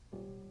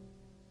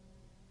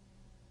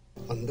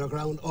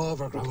Underground,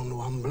 overground,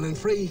 wumbling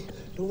free.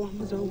 The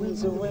wombs are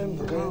winds of wind.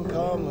 Come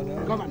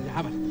on, you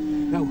have it.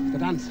 Now, the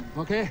dance,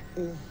 okay?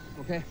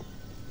 Okay.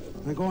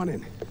 Now go on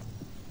in.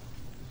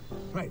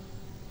 Right.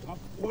 Hop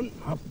one,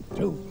 hop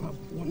two, hop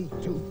 1,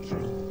 2, 3.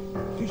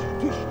 Tish,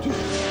 tish, tish.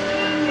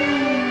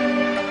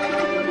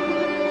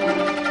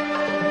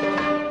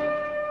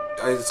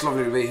 It's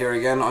lovely to be here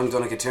again. I'm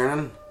Donnacha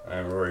Tiernan.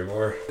 I'm Rory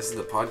Moore. This is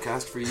the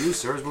podcast for you,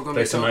 sirs. We're going to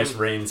Play be some nice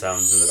rain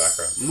sounds in the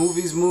background.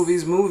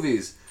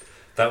 Movies.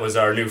 That was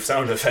our new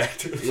sound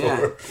effect.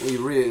 Yeah, we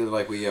really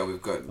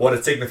we've got. What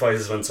it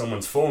signifies is when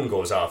someone's phone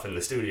goes off in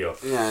the studio.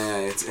 Yeah.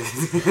 It's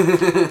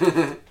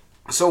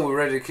So we're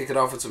ready to kick it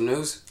off with some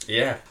news.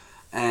 Yeah.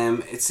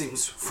 It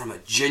seems from a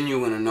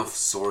genuine enough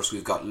source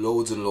we've got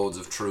loads and loads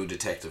of true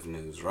detective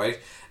news, right?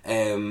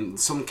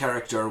 Some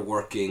character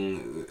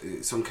working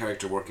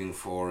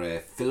for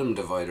a Film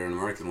Divider, an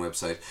American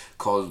website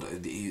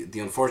called the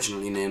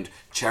unfortunately named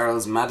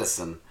Charles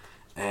Madison.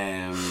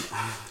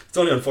 It's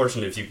only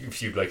unfortunate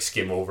if you like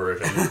skim over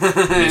it and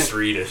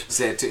misread it.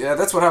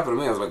 That's what happened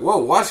to me. I was like, whoa,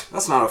 what?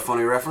 That's not a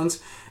funny reference.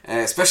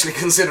 Especially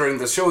considering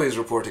the show he's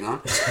reporting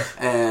on.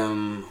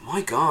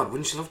 My God,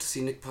 wouldn't you love to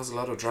see Nick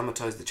Pizzolatto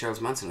dramatise the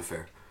Charles Manson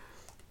affair?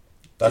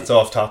 That's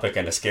off topic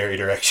in a scary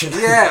direction.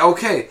 Yeah,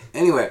 okay.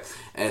 Anyway,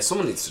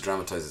 someone needs to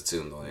dramatise it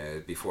soon, though,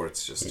 before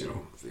it's just,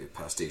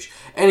 pastiche.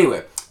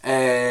 Anyway,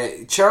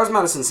 Charles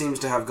Madison seems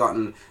to have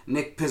gotten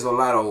Nick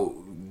Pizzolatto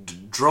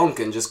drunk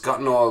and just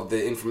gotten all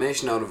the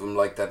information out of him,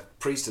 like that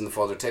priest in the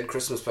Father Ted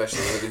Christmas special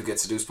who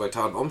gets seduced by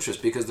Todd Bumptious,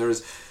 because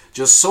there's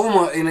just so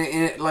much in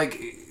it,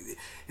 like...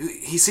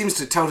 He seems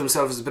to tout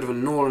himself as a bit of a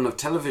Nolan of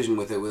television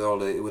with all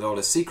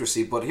the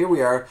secrecy, but here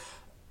we are,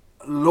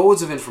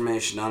 loads of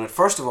information on it.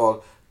 First of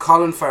all,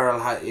 Colin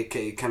Farrell, it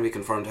can be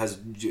confirmed, has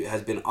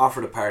been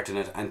offered a part in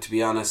it, and to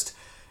be honest,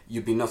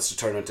 you'd be nuts to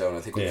turn it down.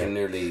 I think we can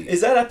nearly...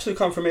 Is that absolute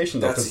confirmation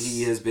though?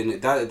 He has been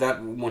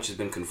that much has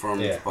been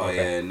confirmed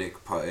by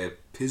Nick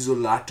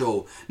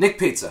Pizzolatto, Nick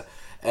Pizza,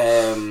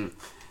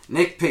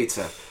 Nick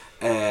Pizza.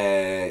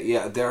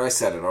 There I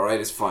said it. All right,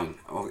 it's fine.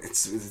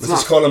 Let's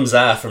just call him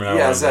Zah from now on.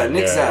 Yeah, Zah,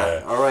 Nick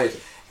Zah. All right.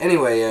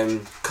 Anyway,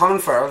 Colin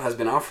Farrell has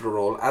been offered a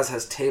role, as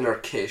has Taylor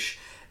Kish.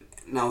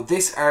 Now,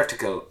 this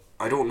article,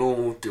 I don't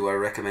know. Do I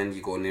recommend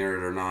you go near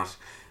it or not?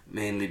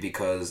 Mainly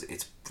because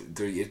it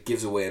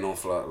gives away an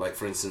awful lot. Like,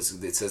 for instance,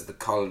 it says the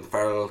Colin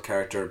Farrell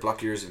character,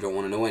 block your ears if you don't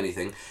want to know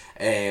anything,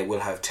 will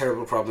have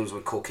terrible problems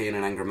with cocaine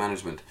and anger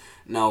management.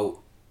 Now.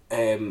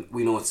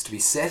 We know it's to be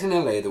set in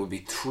LA. There will be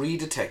 3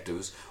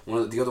 detectives.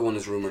 The other one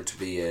is rumoured to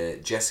be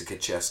Jessica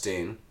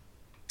Chastain,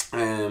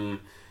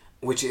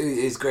 which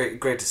is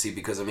great to see,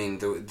 because I mean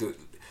there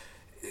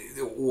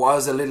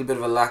was a little bit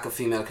of a lack of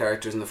female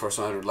characters in the first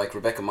one. Like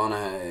Rebecca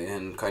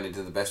Monaghan kind of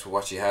did the best with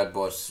what she had,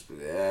 but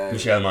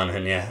Michelle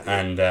Monaghan,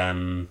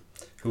 and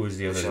who was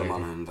the other? Michelle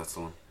Monaghan, that's the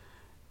one.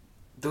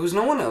 There was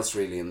no one else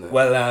really in the.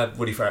 Well,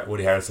 Woody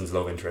Harrelson's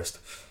love interest.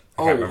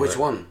 Which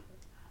one?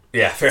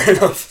 Yeah, fair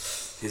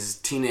enough. His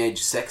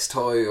teenage sex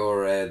toy,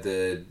 or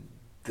the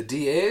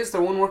DA's, the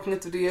one working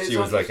at the DA's She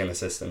was office? like an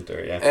assistant, or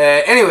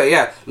Anyway,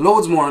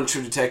 loads more on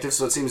True Detective,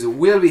 so it seems it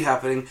will be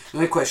happening. The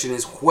only question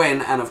is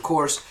when, and of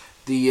course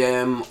the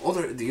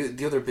other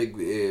big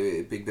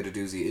bit of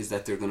doozy is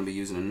that they're going to be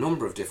using a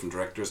number of different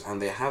directors,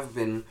 and they have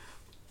been,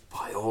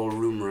 by all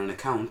rumour and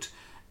account,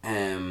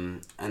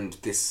 and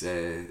this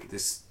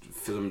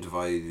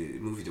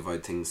movie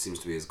divide thing seems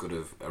to be as good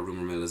of a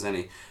rumour mill as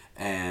any.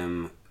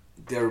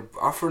 They're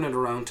offering it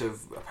around to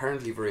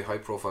apparently very high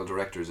profile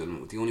directors,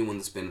 and the only one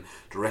that's been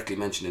directly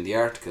mentioned in the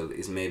article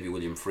is maybe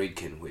William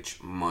Friedkin,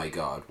 which, my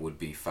God, would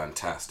be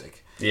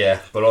fantastic. Yeah,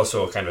 but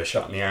also kind of a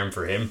shot in the arm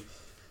for him.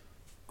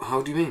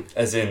 How do you mean?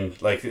 As in,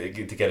 like, to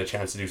get a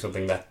chance to do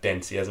something that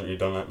dense. He hasn't really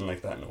done anything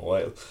like that in a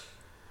while.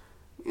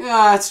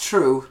 Yeah, it's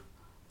true,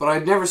 but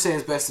I'd never say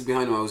his best is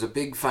behind him. I was a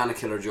big fan of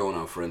Killer Joe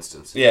now, for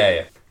instance.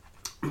 Yeah.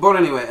 But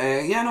anyway,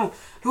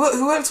 who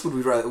else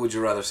would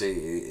you rather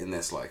see in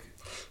this, like?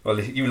 Well,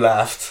 you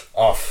laughed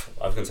off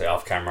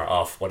camera,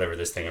 off whatever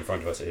this thing in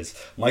front of us is.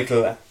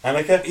 Michael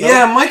Haneke? No?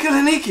 Yeah, Michael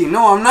Haneke.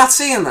 No, I'm not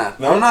seeing that.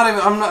 No?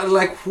 I'm not,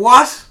 like,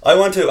 what? I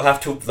want to have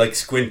to, like,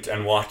 squint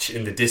and watch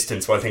in the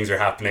distance while things are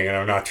happening, and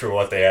I'm not sure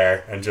what they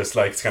are, and just,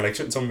 like, it's kind of like,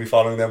 shouldn't someone be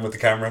following them with the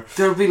camera?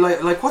 There'll be,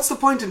 like, what's the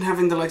point in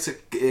having the likes of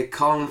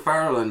Colin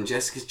Farrell and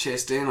Jessica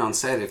Chastain on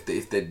set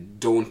if they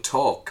don't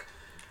talk?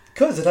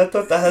 Because that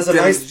has a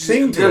nice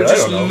thing to it. They'll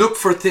just look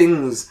for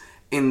things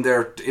in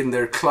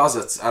their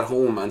closets at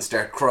home and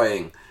start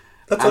crying.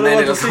 That's and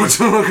then it'll come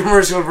to a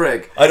commercial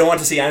break. I don't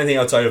want to see anything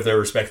outside of their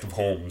respective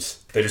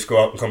homes. They just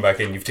go out and come back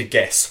in. You have to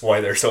guess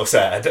why they're so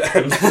sad.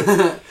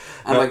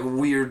 And like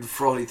weird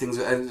frothy things,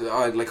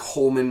 like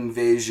home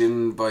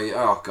invasion by...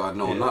 Oh God,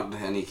 no, not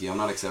Haneke. I'm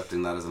not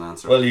accepting that as an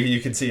answer. Well, you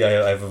can see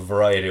I have a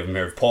variety of them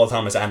here. Paul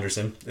Thomas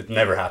Anderson. It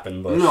never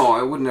happened, but...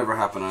 No, it would never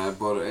happen.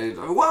 But I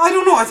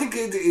don't know. I think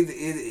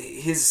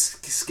his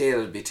scale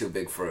would be too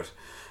big for it.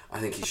 I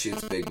think he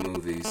shoots big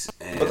movies.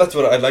 But that's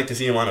what I'd like to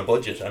see him on a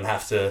budget and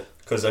have to...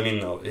 Because, I mean,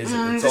 no, it's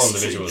all in the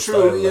visual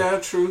style. Yeah,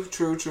 true.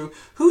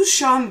 Who's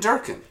Sean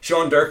Durkin?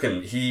 Sean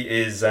Durkin, he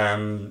is... have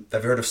you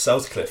heard of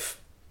Southcliffe?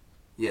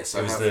 Yes,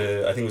 I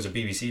think it was a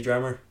BBC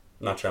drama,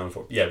 not Channel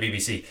 4. Yeah,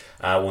 BBC.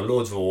 Won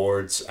loads of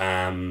awards.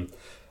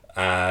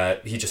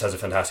 He just has a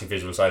fantastic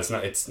visual style.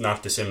 It's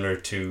not dissimilar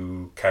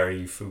to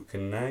Kari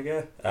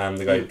Fukunaga,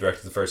 the guy who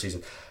directed the first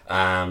season.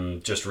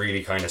 Just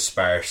really kind of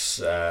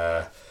sparse,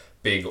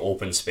 big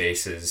open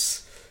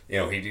spaces. You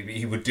know,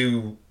 he would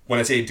do, when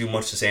I say do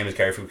much the same as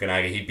Kari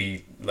Fukunaga, he'd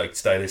be like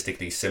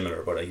stylistically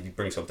similar, but he'd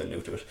bring something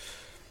new to it.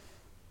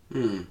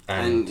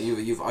 And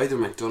you've Either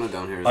McDonough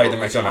down here as Either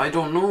well. McDonough. I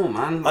don't know,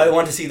 man. I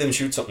want to see them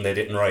shoot something they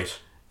didn't write.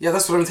 Yeah,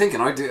 that's what I'm thinking.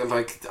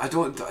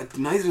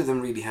 Neither of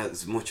them really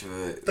has much of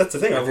a, that's the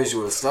thing, a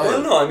visual style.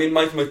 Well, no, I mean,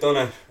 Michael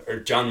McDonough,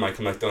 or John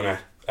Michael McDonough,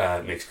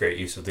 makes great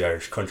use of the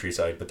Irish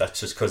countryside, but that's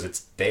just because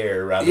it's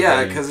there rather than...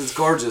 Yeah, because it's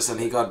gorgeous, and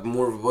he got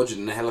more of a budget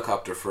in a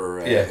helicopter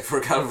for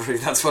Calvary.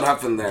 That's what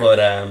happened there. But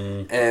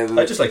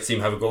I'd just like to see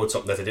him have a go at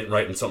something that they didn't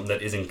write and something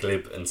that isn't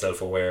glib and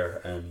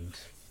self-aware and...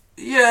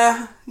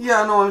 Yeah,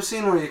 no, I'm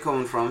seeing where you're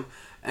coming from.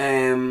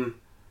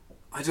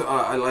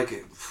 I like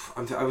it.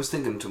 I was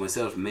thinking to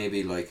myself,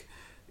 maybe like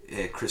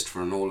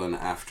Christopher Nolan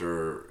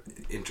after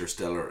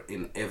Interstellar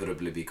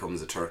inevitably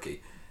becomes a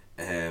turkey.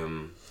 I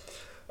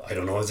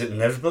don't know, is it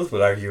inevitable?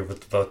 We'll argue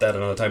about that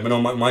another time. But no,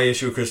 my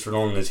issue with Christopher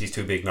Nolan is he's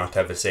too big not to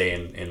have a say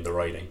in the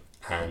writing,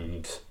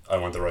 and I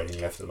want the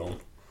writing left alone.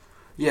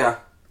 Yeah,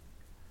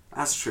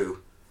 that's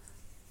true.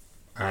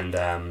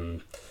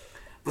 And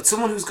but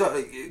someone who's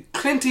got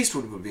Clint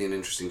Eastwood would be an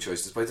interesting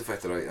choice, despite the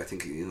fact that I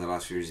think in the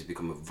last few years he's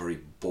become a very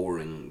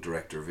boring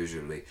director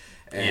visually.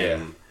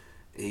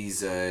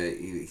 He's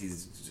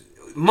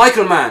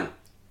Michael Mann.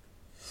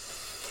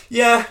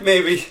 Yeah,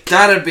 maybe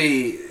that'd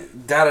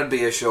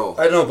be a show.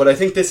 I don't know, but I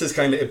think this is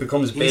kind of, it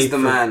becomes he's the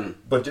man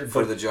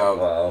for the job.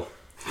 Wow.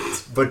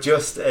 But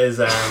just as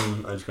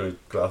I'm just going to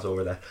gloss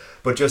over that.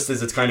 But just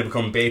as it's kind of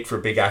become bait for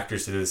big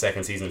actors to do the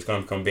second season, it's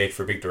going to become bait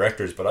for big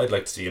directors. But I'd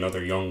like to see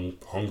another young,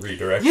 hungry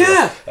director.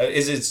 Yeah.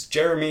 Is it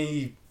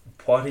Jeremy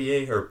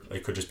Poitier, or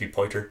it could just be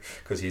Poiter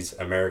because he's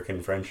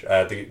American French?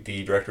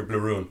 The director of Blue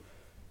Ruin.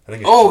 I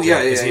think.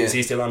 Is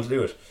he still on to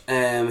do it?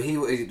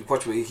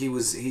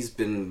 He's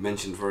been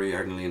mentioned very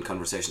ardently in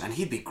conversation, and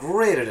he'd be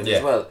great at it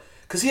as well.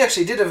 Because he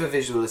actually did have a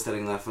visual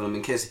aesthetic in that film.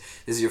 In case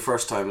this is your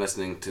first time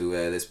listening to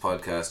this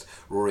podcast,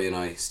 Rory and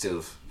I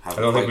still have...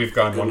 I don't think we've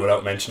gone one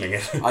without mentioning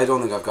it. I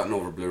don't think I've gotten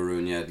over Blue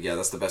Ruin yet. Yeah,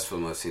 that's the best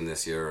film I've seen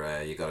this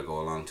year. You got to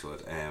go along to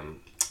it.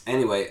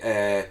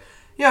 Anyway,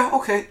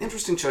 okay,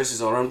 interesting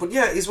choices all around. But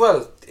yeah, as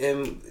well,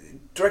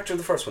 director of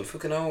the first one,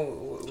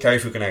 Kari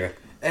Fukunaga.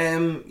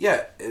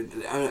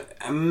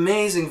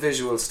 Amazing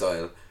visual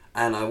style,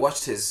 and I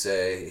watched his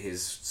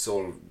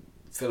sole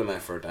film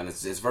effort, and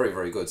it's very,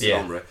 very good.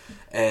 Sombre.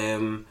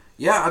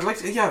 I'd like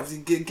to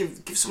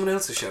give someone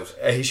else a shout.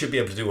 He should be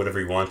able to do whatever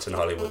he wants in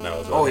Hollywood now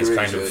as well. He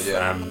really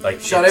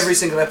should. Shot every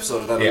single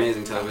episode of that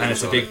amazing television. And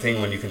it's a big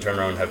thing when you can turn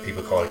around and have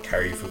people call it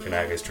Kari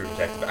Fukunaga's True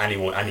Detective.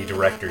 Any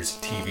director's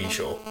TV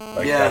show.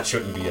 That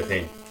shouldn't be a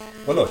thing.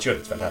 Well, no, it should.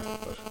 It's fantastic.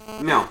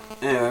 But no.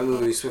 Anyway,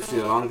 moving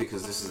swiftly along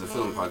because this is a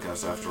film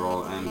podcast after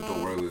all, and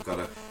don't worry, we've got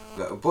a...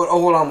 But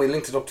hold on, we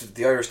linked it up to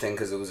the Irish thing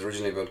because it was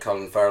originally about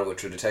Colin Farrell with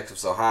True Detective,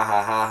 so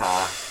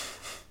ha.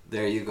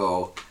 There you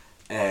go.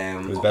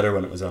 It was better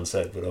when it was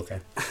unsaid, but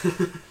okay.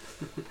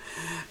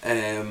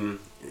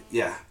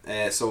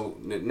 So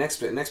next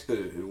bit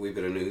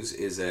of news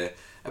is a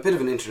bit of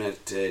an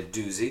internet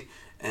doozy.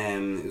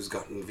 It was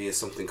gotten via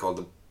something called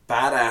the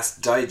Badass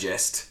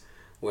Digest,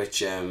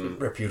 which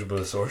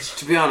reputable source.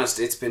 To be honest,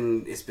 it's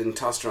been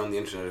tossed around the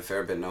internet a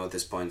fair bit now at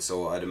this point,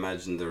 so I'd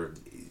imagine there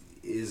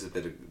is a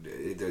bit of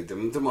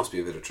there must be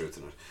a bit of truth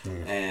in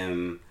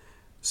it.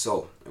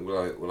 So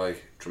will I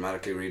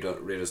dramatically read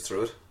us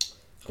through it?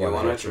 You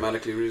want to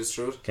dramatically read us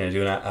through it? Can you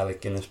do an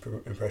Alec Guinness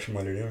impression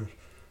while you're doing it?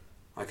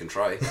 I can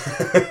try.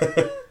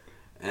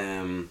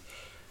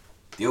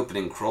 The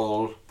opening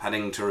crawl,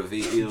 padding to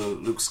reveal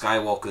Luke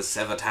Skywalker's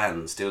severed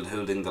hand, still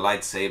holding the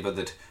lightsaber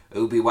that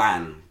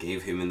Obi-Wan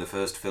gave him in the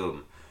first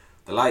film.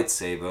 The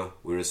lightsaber,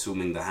 we're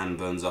assuming the hand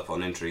burns up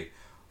on entry,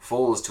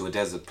 falls to a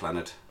desert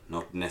planet,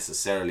 not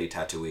necessarily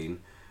Tatooine,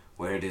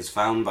 where it is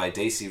found by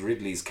Daisy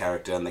Ridley's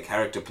character and the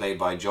character played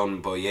by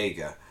John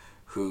Boyega,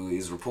 who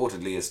is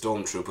reportedly a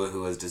stormtrooper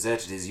who has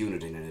deserted his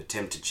unit in an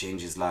attempt to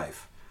change his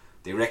life.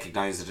 They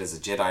recognize it as a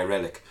Jedi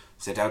relic,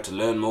 set out to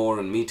learn more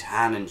and meet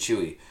Han and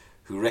Chewie,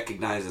 who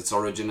recognize its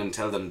origin and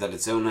tell them that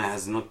its owner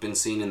has not been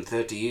seen in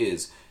 30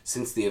 years,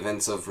 since the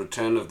events of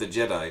Return of the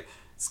Jedi.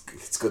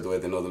 It's good the way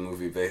they know the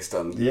movie based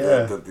on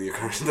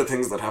the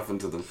things that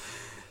happened to them.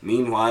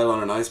 Meanwhile,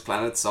 on a nice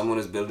planet, someone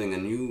is building a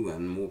new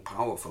and more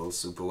powerful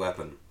super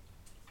weapon.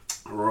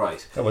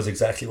 Right. That was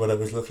exactly what I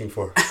was looking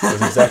for. That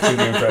was exactly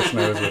the impression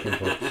I was looking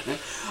for.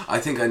 I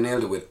think I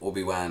nailed it with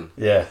Obi-Wan.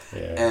 Yeah.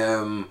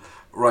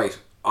 Right.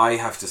 I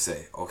have to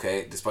say,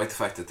 okay, despite the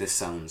fact that this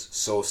sounds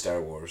so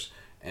Star Wars,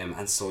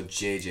 and so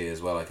JJ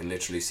as well, I can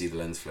literally see the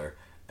lens flare,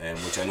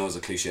 which I know is a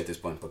cliche at this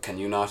point, but can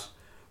you not?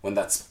 When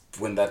the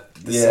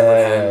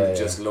severed hand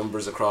just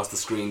lumbers across the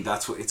screen,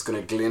 that's what it's going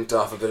to glint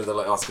off a bit of the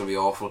light. Oh, it's going to be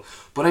awful.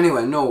 But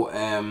anyway, no,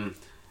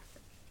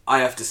 I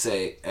have to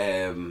say,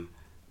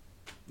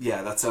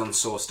 that sounds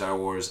so Star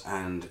Wars,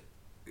 and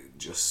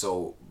just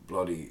so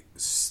bloody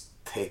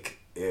thick.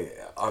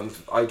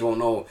 I don't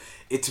know.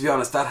 To be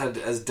honest, that had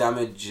as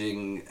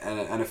damaging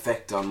an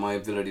effect on my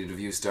ability to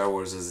view Star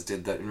Wars as it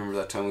did that. Remember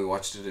that time we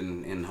watched it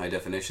in high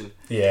definition?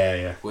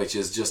 Yeah. Which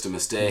is just a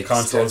mistake. The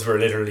consoles were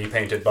literally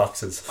painted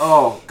boxes.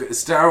 Oh,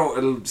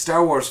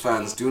 Star Wars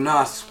fans, do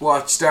not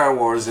watch Star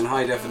Wars in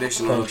high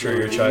definition. Come true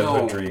your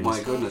childhood dreams. My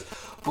goodness.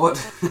 But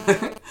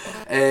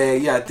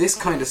yeah, this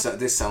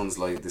sounds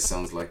like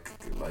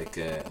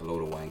a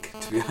load of wank,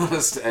 to be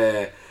honest.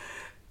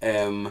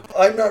 I'm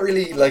not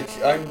really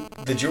I'm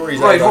the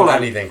jury's right, out on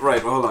anything.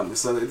 Right, hold on.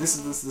 So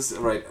this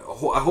right.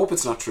 I hope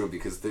it's not true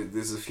because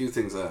there's a few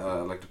things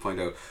I like to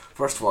point out.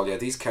 First of all, yeah,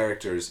 these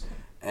characters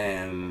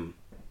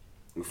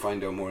we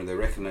find out more and they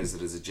recognize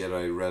it as a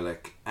Jedi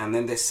relic, and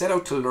then they set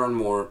out to learn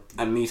more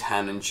and meet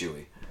Han and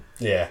Chewie.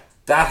 Yeah,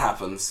 that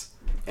happens.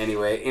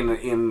 Anyway,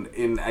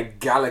 in a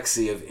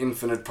galaxy of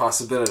infinite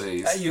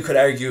possibilities. You could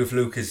argue if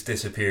Luke has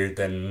disappeared,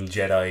 then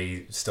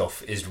Jedi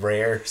stuff is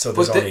rare, so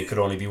could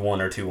only be one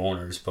or two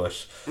owners.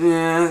 But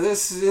yeah,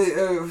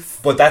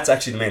 but that's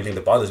actually the main thing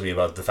that bothers me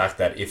about the fact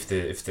that if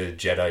the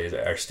Jedi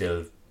are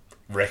still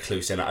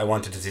recluse, and I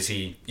wanted to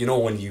see,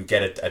 when you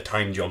get a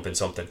time jump in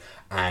something,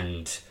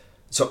 and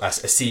so a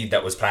seed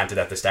that was planted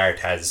at the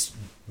start has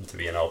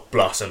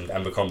blossomed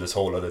and become this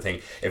whole other thing.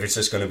 If it's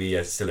just going to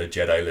be still a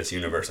Jedi-less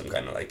universe, I'm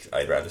kind of like,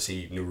 I'd rather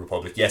see New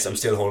Republic. Yes, I'm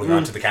still holding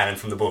on to the canon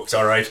from the books,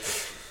 alright?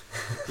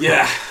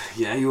 yeah,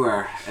 you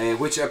are.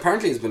 Which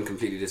apparently has been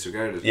completely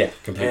disregarded. Yeah,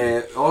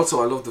 completely.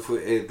 Also, I love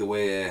the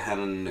way Han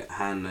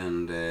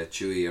and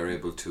Chewie are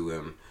able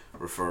to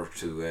refer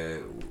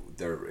to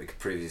their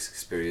previous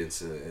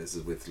experiences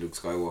with Luke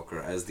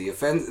Skywalker as the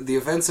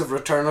offensive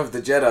return of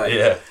the Jedi.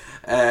 Yeah.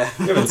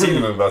 You haven't seen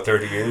him in about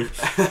 30 years.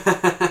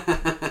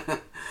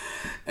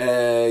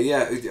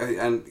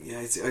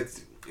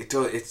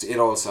 It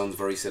all sounds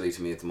very silly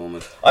to me at the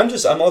moment. I'm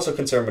also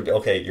concerned with,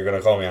 okay, you're going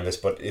to call me on this,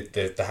 but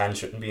the hand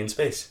shouldn't be in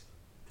space.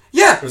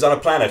 Yeah, it was on a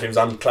planet. It was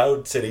on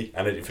Cloud City,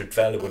 and if it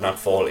fell, it would not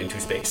fall into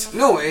space.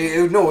 No,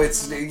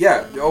 it's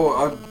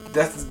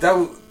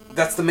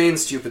that's the main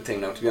stupid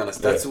thing. Now, to be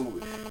honest, that's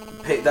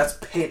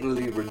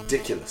patently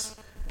ridiculous.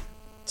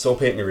 So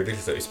patently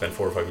ridiculous that we spent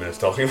 4 or 5 minutes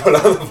talking about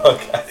it on the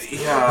podcast.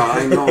 Yeah,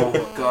 I know.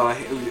 God,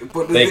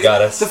 but they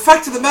got us. The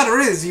fact of the matter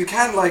is, you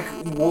can't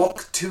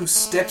walk 2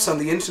 steps on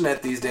the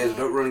internet these days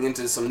without running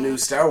into some new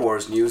Star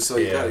Wars news. So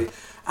you gotta,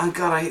 and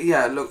God,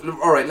 look.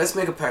 All right, let's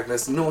make a pact.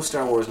 Let's no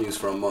Star Wars news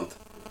for a month.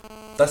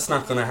 That's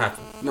not going to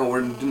happen. No,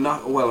 we're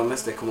not. Well,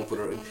 unless they come up with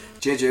it.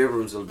 J.J.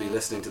 Abrams will be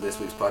listening to this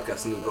week's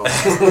podcast and he'll go,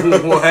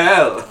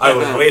 well, I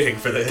was waiting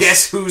for this.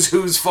 Guess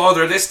who's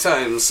father this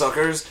time,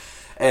 suckers?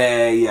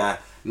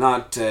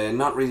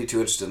 Not really too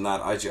interested in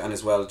that. And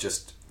as well,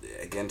 just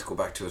again to go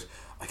back to it,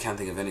 I can't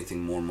think of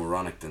anything more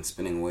moronic than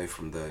spinning away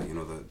from the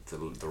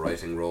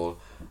writing role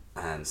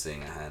and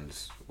seeing a hand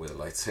with a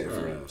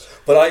lightsaber in it.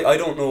 But I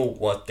don't know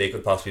what they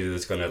could possibly do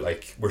that's going to,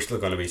 we're still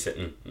going to be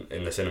sitting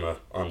in the cinema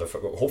on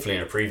hopefully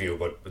in a preview,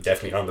 but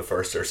definitely on the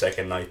first or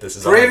second night. This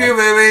is preview,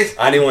 baby!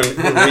 Anyone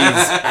who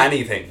reads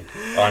anything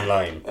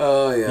online,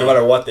 no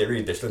matter what they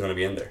read, they're still going to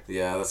be in there.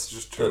 Yeah, that's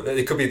just true. So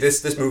it could be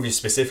this movie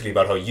specifically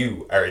about how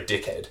you are a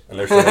dickhead, and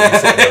they're still going to be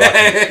sitting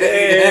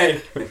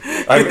there watching,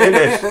 hey, I'm in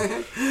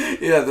it.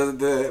 Yeah,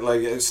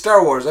 the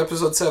Star Wars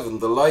Episode 7,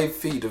 the live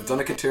feed of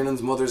Donncha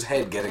Tiernan's mother's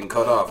head getting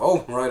cut off.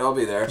 Oh, right, I'll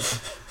be there.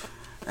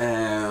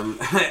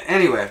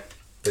 Anyway.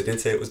 They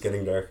did say it was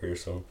getting darker,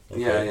 so...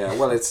 Okay. Yeah,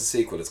 well, it's a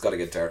sequel. It's got to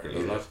get darker,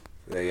 doesn't it?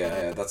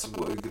 Yeah, that's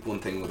one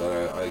thing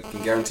that I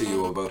can guarantee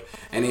you about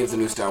any of the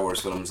new Star Wars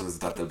films is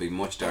that they'll be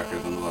much darker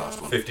than the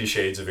last one. 50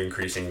 Shades of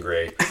Increasing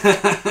Grey.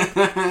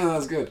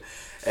 That's good.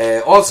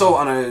 Also,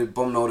 on a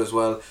bum note as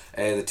well,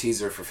 the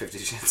teaser for 50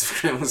 Shades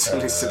of Grey was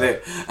released today.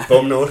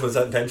 Bum note? Was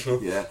that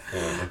intentional? Yeah.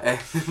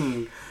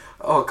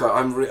 Oh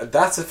God,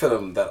 that's a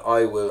film that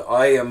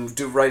I am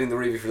writing the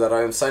review for that.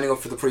 I am signing up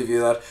for the preview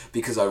of that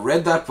because I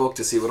read that book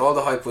to see what all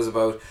the hype was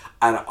about,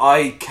 and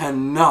I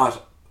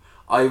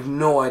have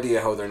no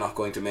idea how they're not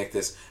going to make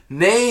this.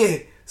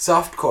 Nay,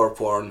 softcore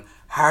porn,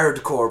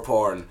 hardcore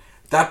porn.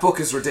 That book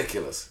is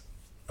ridiculous.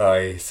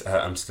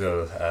 I'm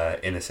still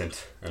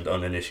innocent and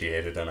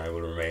uninitiated, and I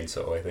will remain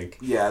so, I think.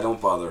 Yeah, don't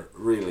bother,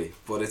 really.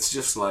 But it's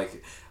just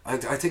I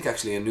think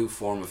actually a new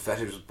form of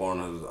fetish was born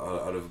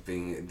out of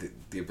being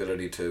the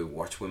ability to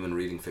watch women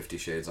reading 50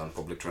 Shades on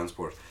public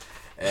transport.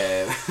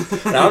 Now,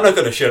 I'm not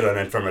going to shit on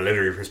it from a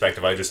literary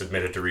perspective. I just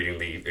admitted to reading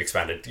the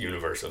expanded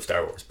universe of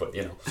Star Wars, but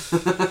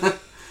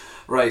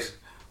Right.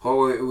 How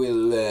will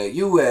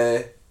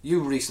you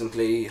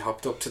recently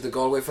hopped up to the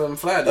Galway Film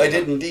Fleadh? I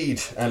did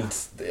indeed, and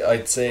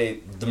I'd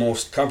say the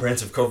most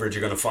comprehensive coverage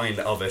you're going to find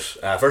of it.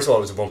 First of all,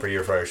 it was a bumper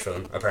year for Irish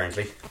film,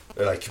 apparently.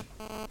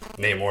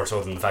 nay, more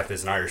so than the fact that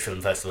it's an Irish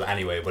film festival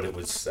anyway, but it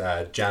was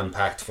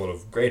jam-packed full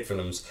of great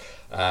films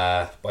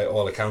by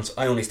all accounts.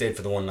 I only stayed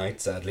for the one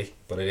night, sadly,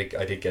 but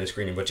I did get a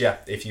screening. But yeah,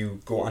 if you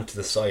go onto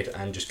the site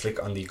and just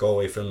click on the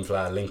Galway Film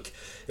Fleadh link,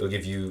 it'll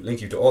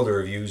link you to all the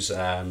reviews,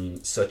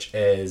 such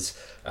as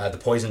The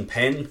Poison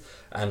Pen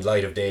and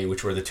Light of Day,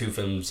 which were the two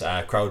films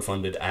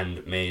crowdfunded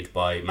and made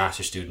by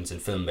master students in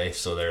Filmbase.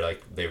 So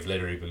they've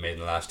literally been made in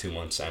the last 2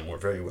 months and were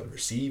very well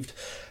received.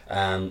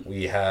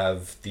 We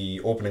have the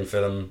opening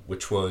film,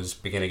 which was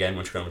Begin Again,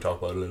 which we're going to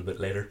talk about a little bit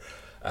later.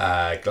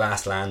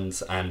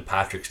 Glasslands and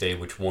Patrick's Day,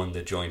 which won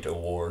the joint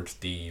award,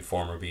 the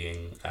former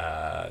being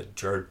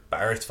Gerard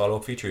Barrett's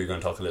follow-up feature. You're going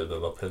to talk a little bit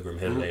about Pilgrim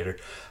Hill later,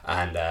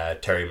 and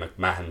Terry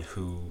McMahon,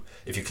 who,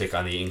 if you click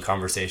on the In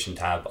Conversation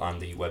tab on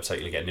the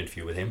website, you'll get an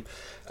interview with him.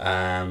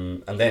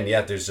 And then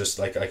there's just,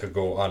 like, I could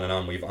go on and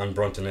on. We've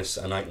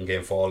Unbruntoness, A Night in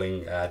Game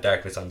Falling,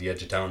 Darkness on the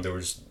Edge of Town. There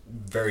was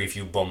very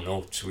few bum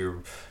notes. We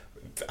were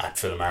at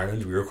Film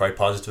Ireland, we were quite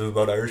positive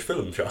about Irish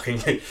film,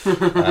 shockingly.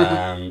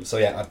 So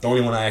yeah, the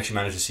only one I actually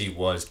managed to see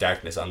was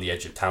Darkness on the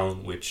Edge of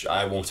Town, which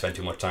I won't spend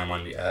too much time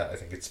on. I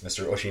think it's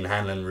Mr. Oisin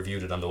Hanlon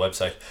reviewed it on the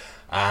website.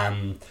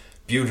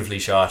 Beautifully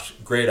shot,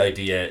 great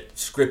idea.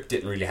 Script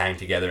didn't really hang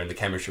together and the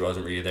chemistry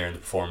wasn't really there in the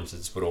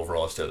performances, but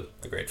overall still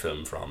a great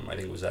film from, I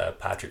think it was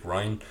Patrick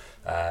Ryan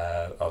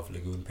of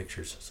Lagoon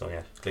Pictures. So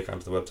yeah, click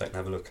onto the website and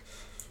have a look.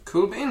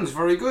 Cool beans,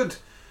 very good.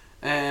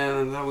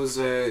 And that was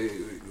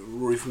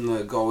Rory from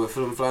the Galway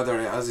Film Fleadh.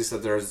 There, as he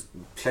said, there's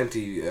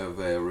plenty of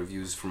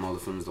reviews from all the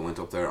films that went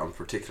up there. I'm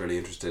particularly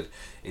interested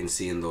in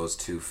seeing those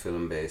two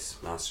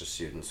film-based master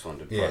students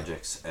funded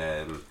projects.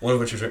 One of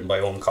which was written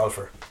by Owen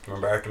Colfer.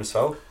 Remember Artemis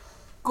Fowl?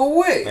 Go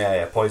away!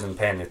 Yeah, Poison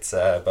Pen. It's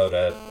about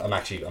I'm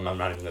not even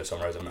going to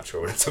summarise. I'm not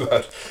sure what it's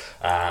about.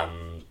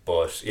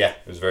 But yeah,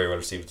 it was very well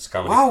received. It's a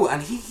comedy. Wow,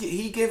 and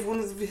he gave one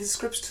of his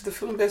scripts to the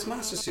film-based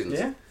master students.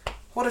 Yeah.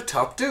 What a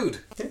top dude.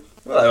 Yeah.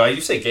 Well,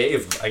 you say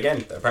gave,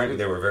 again, apparently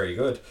they were very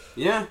good.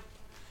 Yeah.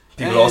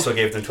 People also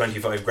gave them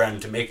 25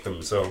 grand to make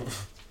them, so...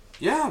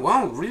 Yeah,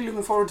 wow, really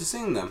looking forward to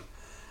seeing them.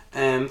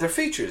 They're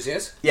features,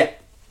 yes? Yeah.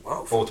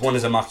 Wow. Both. One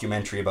is a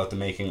mockumentary about the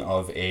making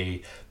of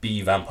a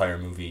B vampire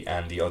movie,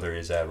 and the other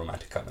is a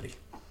romantic comedy.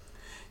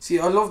 See,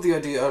 I love the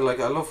idea, I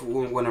love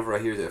whenever I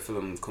hear that a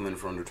film come in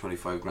for under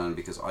 25 grand,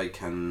 because I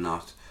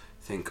cannot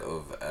think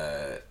of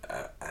a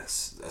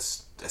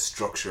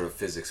structure of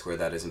physics where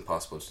that isn't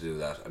possible to do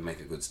that and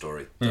make a good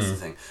story. That's the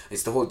thing.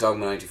 It's the whole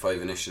Dogma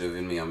 95 initiative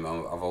in me. I've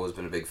always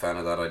been a big fan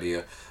of that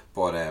idea,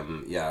 but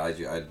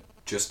I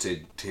just to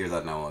hear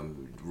that now,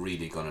 I'm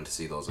really going to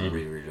see those. I'm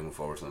really looking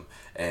forward to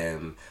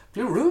them.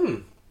 Blue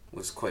Ruin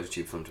was quite a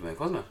cheap film to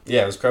make, wasn't it?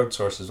 Yeah, it was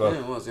crowdsourced as well.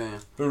 Yeah, it was. Yeah.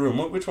 Blue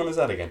Ruin. Which one is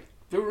that again?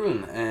 Blue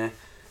Ruin.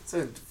 It's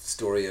a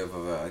story of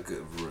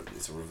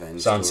it's a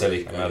revenge. Sounds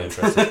story. silly. I'm not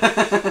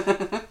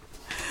interested.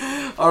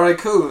 Alright,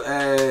 cool.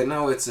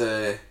 Now it's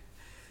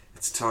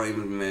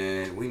time.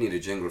 We need a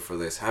jingle for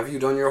this. Have you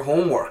done your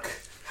homework?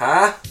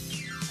 Huh?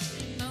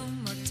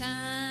 Homework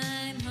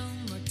time,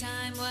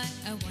 what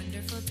a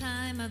wonderful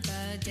time of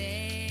the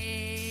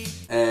day.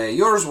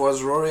 Yours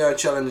was, Rory, I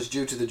challenged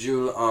you to the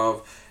duel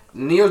of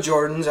Neil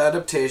Jordan's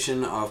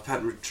adaptation of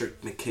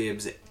Patrick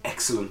McCabe's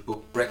excellent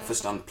book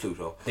Breakfast on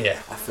Pluto. Yeah.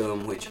 A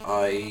film which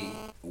I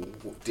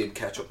did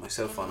catch up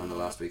myself on in the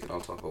last week, and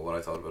I'll talk about what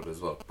I thought about it as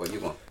well. But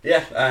you go on.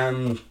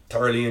 Yeah,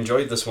 thoroughly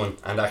enjoyed this one,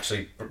 and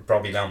actually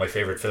probably now my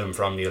favourite film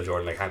from Neil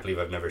Jordan. I can't believe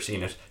I've never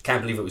seen it.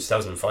 Can't believe it was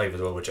 2005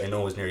 as well, which I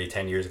know was nearly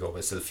 10 years ago, but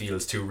it still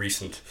feels too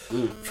recent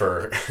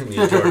for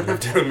Neil Jordan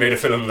to have made a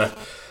film that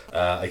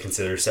I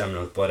consider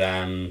seminal. But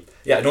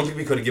yeah, I don't think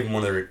we could have given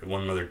one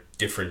another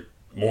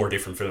more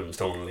different films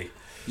tonally.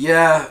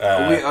 Yeah,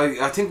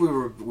 I think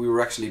we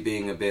were actually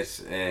being a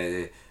bit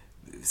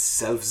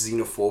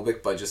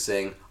self-xenophobic by just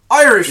saying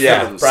Irish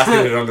films.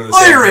 Bracketing it under the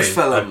same Irish thing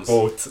films.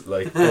 At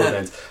both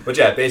ends. But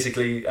yeah,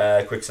 basically,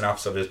 quick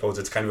synopsis of it. I suppose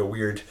it's kind of a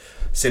weird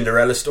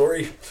Cinderella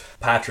story.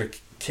 Patrick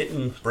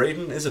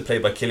Braden is it,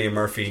 played by Cillian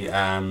Murphy,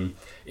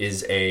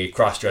 is a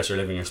cross-dresser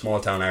living in small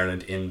town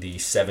Ireland in the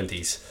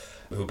 70s,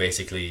 who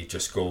basically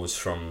just goes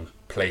from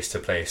place to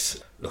place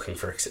looking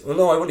for I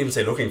wouldn't even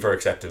say looking for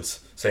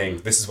acceptance, saying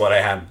this is what I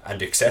am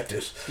and accept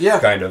it. Yeah,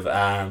 kind of.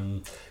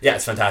 Yeah,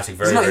 it's fantastic.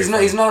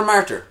 He's not a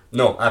martyr.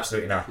 No,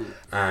 absolutely not.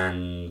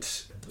 And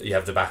you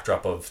have the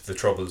backdrop of the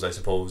Troubles, I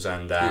suppose,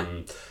 and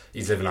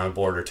he's living on a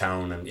border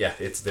town, and yeah,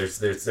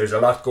 there's a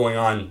lot going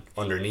on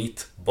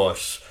underneath,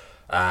 but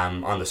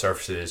on the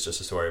surface it is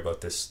just a story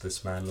about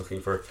this man looking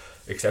for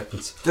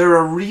acceptance. There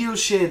are real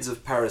shades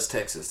of Paris,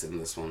 Texas in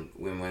this one.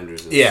 Wim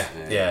Wenders'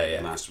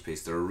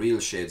 masterpiece. There are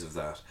real shades of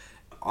that.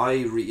 I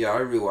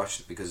rewatched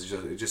it because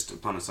just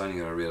upon assigning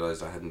it I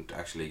realised I hadn't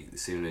actually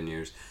seen it in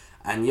years.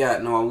 And yeah,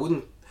 no, I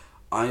wouldn't.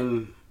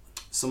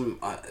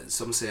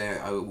 Some say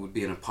I would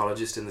be an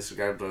apologist in this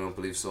regard, but I don't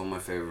believe so. My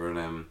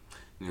favourite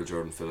Neil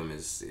Jordan film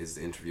is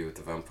The Interview with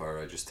the Vampire.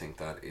 I just think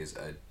that is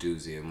a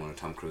doozy and one of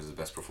Tom Cruise's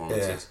best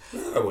performances.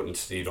 Yeah. I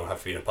wouldn't. You don't have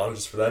to be an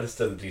apologist for that. It's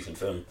still a decent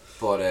film.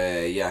 But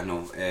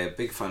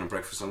big fan of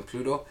Breakfast on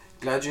Pluto.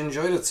 Glad you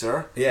enjoyed it,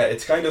 sir. Yeah,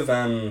 it's kind of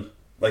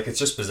Like, it's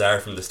just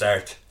bizarre from the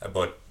start,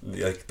 but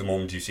like the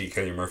moment you see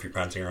Cillian Murphy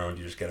prancing around,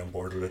 you just get on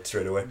board with it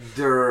straight away.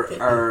 There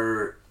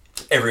are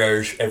Every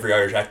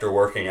Irish actor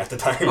working at the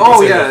time.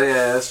 Oh yeah,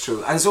 that's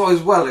true. And so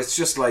as well, it's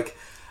just like,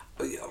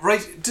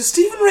 right? Does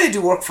Stephen Ray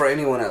do work for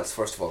anyone else?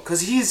 First of all,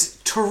 because he's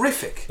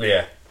terrific.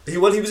 Yeah. He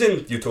was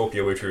in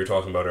Utopia, which we were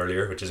talking about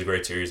earlier, which is a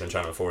great series on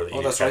Channel 4 that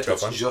you need to catch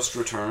up on. Just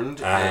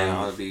returned.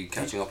 I'll be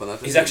catching up on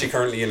that. He's actually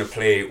currently in a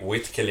play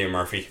with Cillian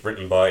Murphy,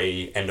 written by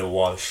Enda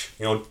Walsh.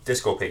 You know,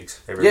 Disco Pigs.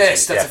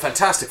 Yes, that's a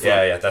fantastic film.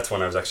 Yeah, that's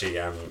one I was actually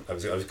I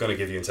was going to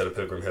give you instead of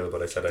Pilgrim Hill,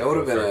 but I said that would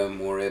have been a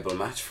more able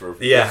match for.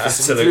 Yeah,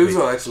 absolutely.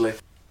 Pluto, actually.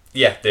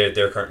 Yeah,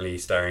 they're currently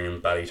starring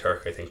in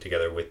Ballyturk, I think,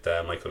 together with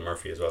Michael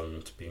Murphy as well,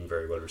 and being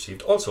very well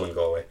received. Also in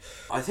Galway.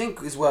 I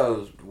think as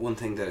well, one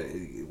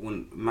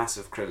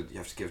massive credit you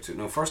have to give to.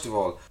 No, first of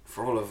all,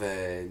 for all of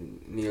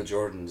Neil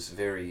Jordan's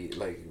very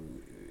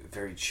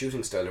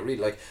shooting style, I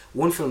really like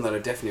one film that I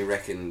definitely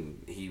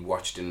reckon he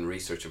watched in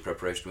research and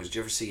preparation was. Did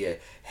you ever see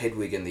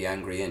Hedwig and the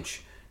Angry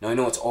Inch? Now I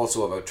know it's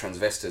also about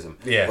transvestism,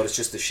 but it's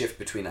just the shift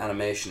between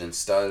animation and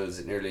styles.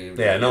 It nearly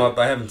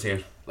I haven't seen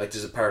it. Like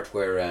there's a part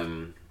where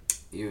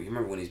you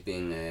remember when he's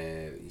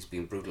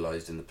being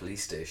brutalized in the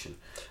police station,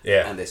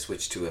 and they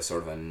switch to a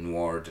sort of a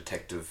noir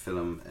detective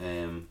film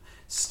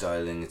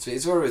styling. It's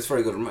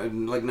very good,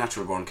 like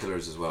Natural Born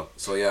Killers as well.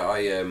 So yeah,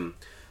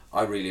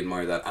 I really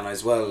admire that, and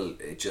as well,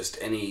 just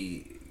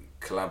any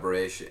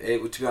collaboration.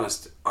 To be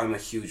honest, I'm a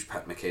huge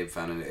Pat McCabe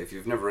fan, and if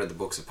you've never read the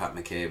books of Pat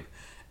McCabe,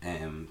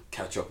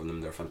 catch up on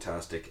them. They're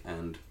fantastic.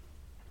 And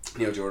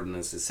Neil Jordan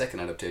is the second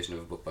adaptation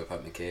of a book by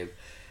Pat McCabe.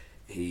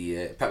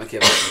 Pat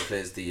McCabe actually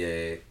plays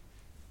the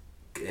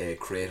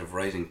creative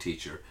writing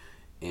teacher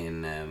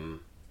in in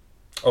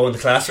the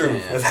classroom.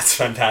 Yeah. That's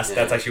fantastic.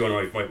 That's actually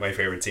one of my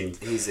favourite scenes.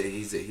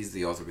 He's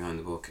the author behind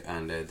the book,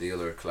 and the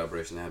other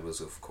collaboration they had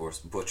was of course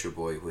Butcher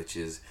Boy, which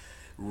is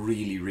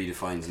really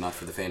redefines Not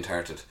for the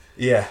Faint-Hearted.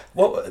 Yeah,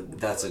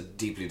 that's a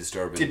deeply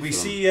disturbing. Did we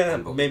see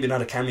maybe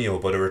not a cameo,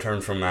 but a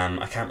return from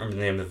I can't remember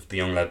the name of the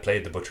young lad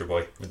played the Butcher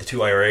Boy with the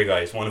two IRA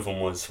guys. One of them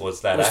was that. It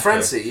was actor.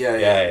 Francie.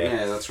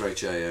 Yeah, that's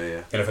right.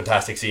 Yeah. In a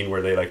fantastic scene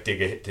where they like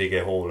dig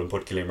a hole and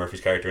put Cillian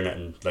Murphy's character in it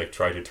and like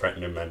try to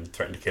threaten him and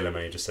threaten to kill him,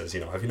 and he just says,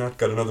 have you not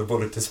got another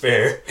bullet to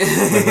spare?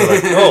 And they're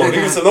like, no,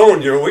 leave us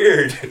alone. You're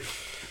weird.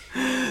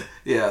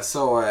 Yeah.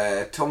 So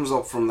thumbs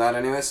up from that.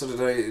 Anyway, so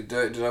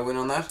did I win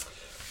on that?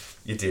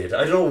 You did.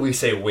 I don't know what we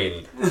say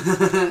win.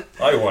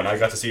 I won. I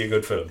got to see a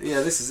good film.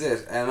 Yeah, this is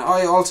it. And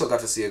I also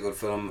got to see a good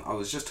film. I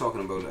was just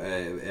talking about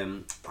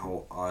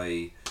how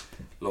I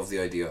love the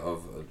idea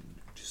of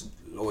just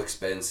low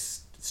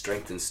expense,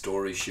 strength in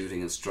story,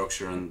 shooting and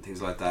structure and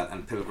things like that.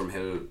 And Pilgrim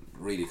Hill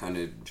really kind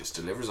of just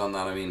delivers on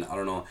that. I mean, I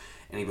don't know,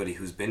 anybody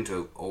who's been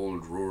to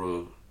old,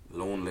 rural,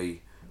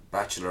 lonely,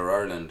 bachelor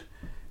Ireland,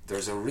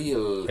 there's a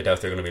real... I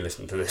doubt they're going to be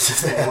listening to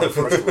this.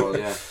 First of all,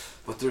 yeah.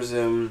 But there's...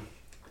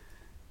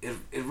 It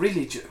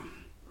really,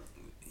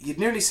 you'd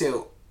nearly say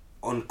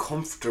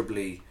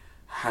uncomfortably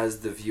has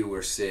the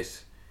viewer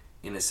sit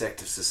in a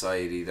sect of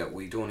society that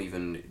we don't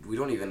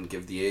even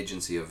give the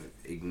agency of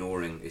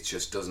ignoring. It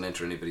just doesn't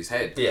enter anybody's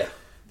head. Yeah.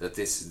 That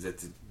this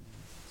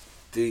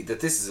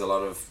is a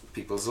lot of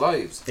people's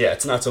lives. Yeah,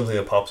 it's not something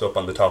that pops up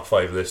on the top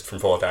 5 list from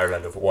Fought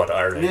Ireland of what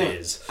Ireland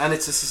is. And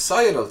it's a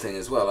societal thing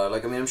as well.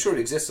 I'm sure it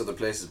exists other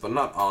places, but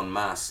not en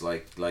masse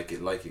like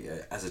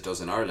as it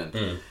does in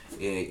Ireland.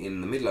 In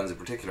the Midlands in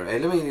particular.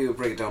 Let me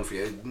break it down for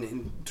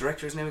you.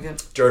 Director's name again?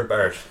 Gerard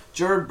Barrett.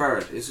 Gerard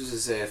Barrett. This was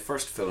his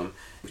first film,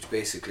 which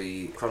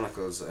basically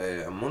chronicles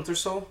a month or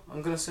so,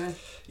 I'm going to say.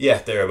 Yeah,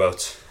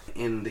 thereabouts.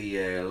 In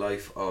the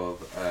life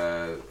of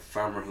a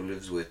farmer who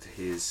lives with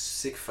his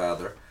sick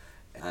father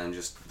and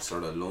just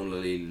sort of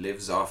lonely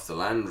lives off the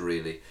land,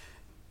 really.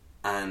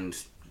 And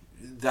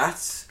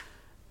that's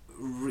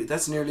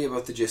nearly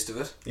about the gist of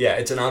it. Yeah,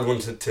 it's an odd one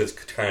to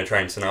kind of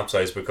try and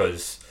synopsize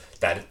because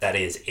that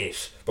is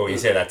it. But when you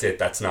say that's it,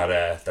 that's not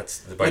that's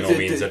by no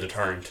means a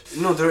deterrent.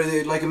 No, there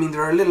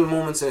are little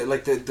moments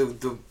like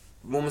the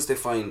moments they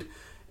find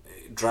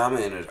drama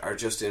in it are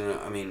just in.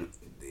 I mean,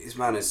 this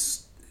man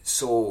is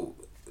so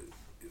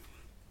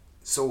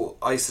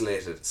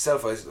isolated,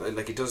 self-isolated,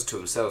 like he does to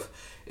himself.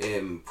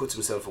 Puts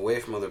himself away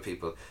from other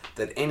people,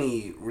 that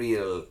any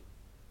real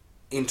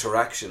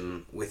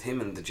interaction with him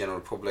and the general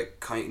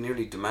public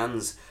nearly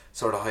demands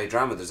sort of high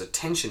drama. There's a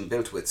tension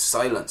built with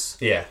silence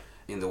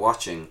in the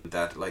watching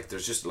that, like,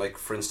 there's just, like,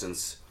 for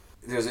instance,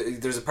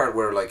 there's a part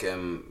where, like,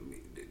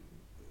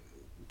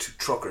 two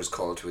truckers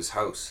call to his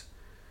house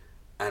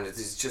and it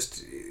is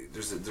just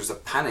there's a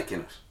panic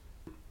in it.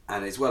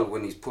 And as well,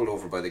 when he's pulled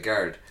over by the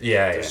guard,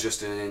 there's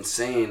just an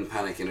insane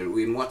panic in it.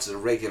 In what's a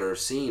regular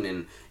scene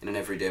in an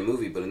everyday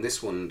movie, but in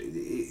this one,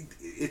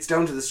 it's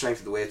down to the strength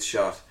of the way it's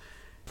shot.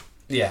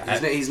 Yeah,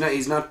 he's not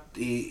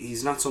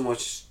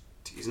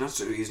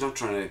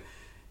trying to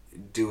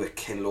do a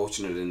Ken Loach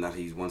in it in that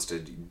he wants to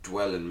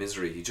dwell in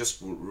misery. He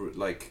just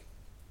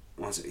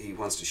wants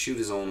to shoot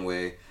his own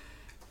way.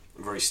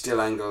 very still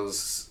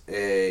angles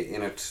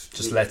in it.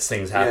 Just lets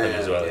things happen Yeah,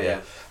 as well, yeah.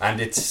 yeah. And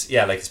it's,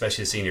 yeah, like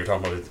especially the scene you're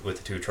talking about with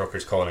the two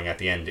truckers calling at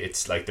the end,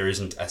 it's like there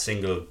isn't a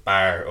single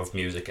bar of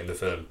music in the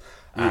film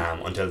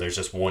until there's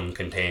just one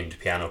contained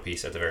piano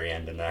piece at the very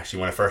end. And actually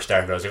when I first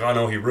started I was like, oh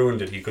no, he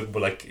ruined it, he could,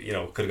 but like, you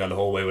know, could have gone the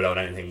whole way without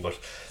anything, but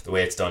the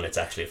way it's done, it's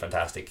actually a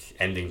fantastic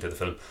ending to the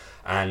film.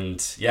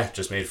 And yeah,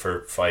 just made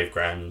for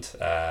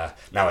 $5,000.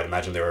 Now I'd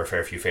imagine there were a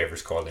fair few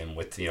favours called in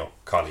with, you know,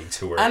 colleagues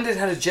who were... And it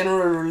had a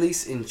general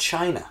release in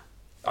China.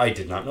 I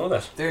did not know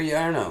that. There you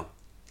are now.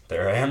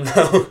 There I am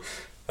now.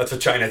 That's what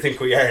China think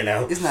we are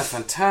now. Isn't that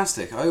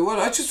fantastic? I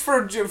just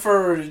for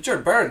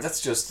Jared Bard,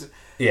 that's just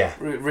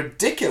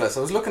ridiculous.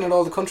 I was looking at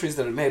all the countries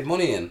that it made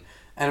money in,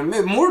 and it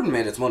made more than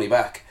made its money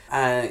back.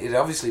 It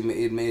obviously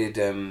it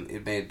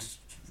made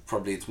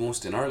probably its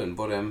most in Ireland,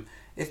 but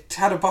it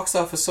had a box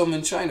office sum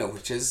in China,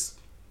 which is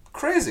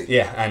crazy.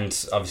 Yeah,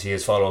 and obviously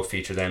his follow-up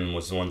feature then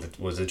was the one that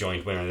was a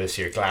joint winner this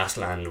year,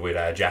 Glassland, with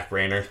Jack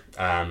Rayner,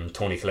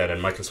 Tony Collette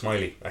and Michael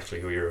Smiley, actually,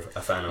 who you're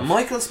a fan of.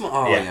 Michael Smiley?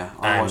 Oh yeah,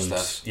 I watched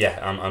that. Yeah,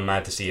 I'm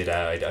mad to see it.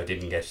 I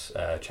didn't get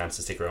a chance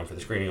to stick around for the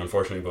screening,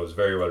 unfortunately, but it was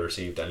very well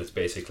received, and it's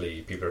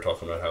basically, people are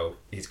talking about how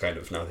he's kind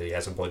of, now that he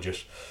has a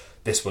budget,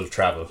 this will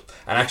travel.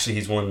 And actually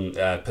he's won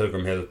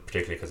Pilgrim Hill,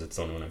 particularly because it's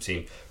the only one I've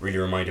seen, really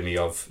reminded me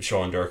of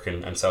Sean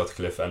Durkin and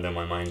Southcliffe, and then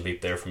my mind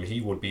leaped there from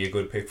he would be a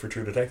good pick for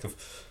True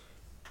Detective.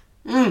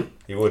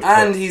 He would.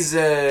 And he's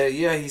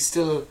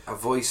still a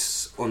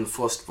voice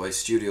unfussed by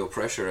studio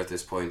pressure at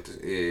this point.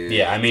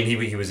 Yeah, I mean he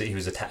was he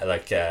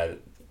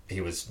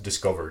was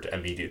discovered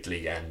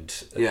immediately and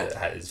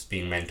is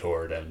being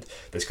mentored and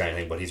this kind of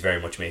thing, but he's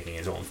very much making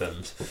his own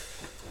films.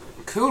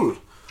 Cool.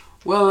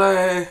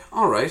 Well,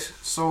 alright,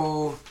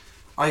 so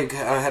I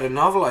had a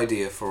novel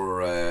idea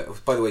for,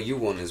 by the way, you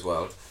won as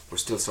well. We're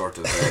still sort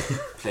of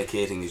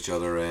placating each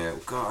other.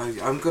 God,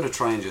 I'm going to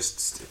try and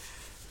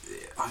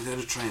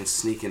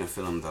sneak in a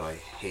film that I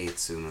hate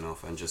soon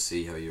enough and just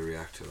see how you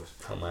react to it.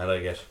 How mad I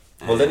get.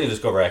 Well, then you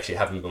discover I actually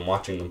haven't been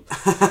watching them.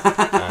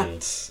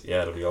 And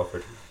yeah, it'll be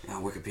awkward.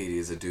 Yeah, Wikipedia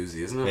is a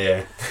doozy, isn't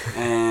it?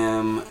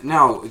 Yeah.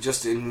 Now,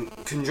 just in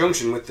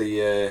conjunction with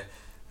the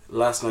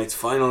last night's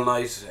final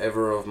night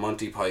ever of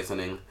Monty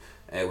Pythoning,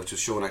 which was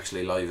shown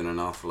actually live in an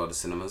awful lot of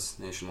cinemas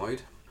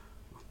nationwide.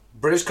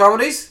 British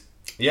comedies?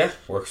 Yeah,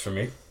 works for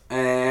me.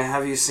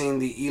 Have you seen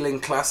the Ealing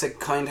classic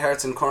Kind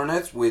Hearts and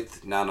Cornet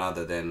with none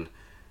other than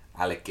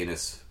Alec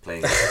Guinness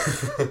playing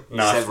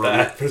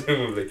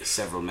presumably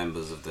several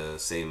members of the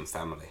same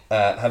family?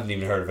 Haven't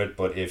even heard of it,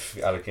 but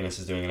if Alec Guinness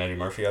is doing an Eddie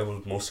Murphy, I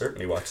will most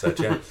certainly watch that,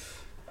 yeah.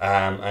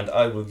 And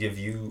I will give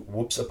you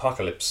Whoops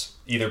Apocalypse,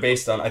 either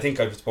based on, I think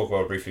I spoke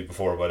about it briefly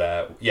before, but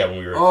when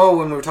we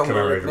were talking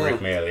about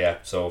Rick Mail, yeah.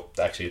 So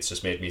actually, it's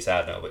just made me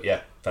sad now, but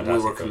yeah,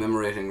 fantastic. We were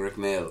commemorating Rick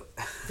Mail.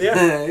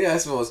 Yeah, yeah, I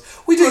suppose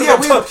we did. Yeah,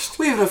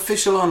 we have an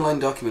official online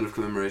document of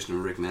commemoration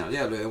of Rick Mail.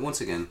 Yeah,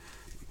 once again,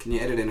 can you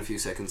edit in a few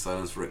seconds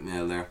silence for Rick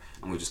Mail there,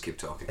 and we'll just keep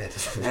talking.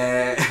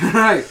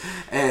 Right,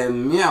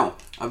 meow.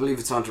 I believe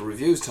it's on to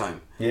reviews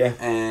time. Yeah.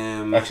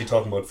 Actually,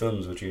 talking about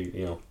films, which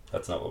you know.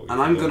 That's not what we. And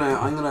I'm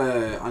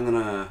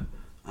gonna.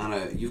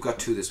 You've got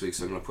two this week,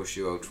 so I'm gonna push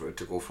you out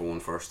to go for one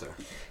first there.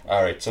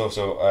 All right, so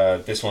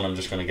this one I'm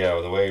just gonna get out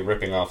of the way,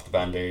 ripping off the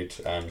Band-Aid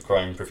and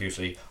crying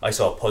profusely. I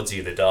saw Pudsey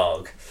the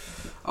dog.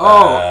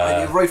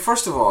 Oh, right.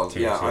 First of all,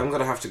 I'm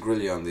gonna have to grill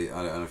you on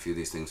a few of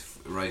these things.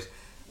 Right.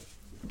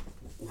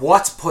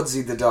 What's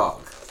Pudsey the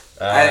dog?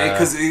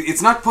 Because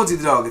it's not Pudsey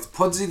the dog. It's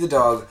Pudsey the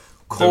dog :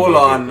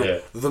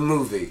 the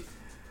movie.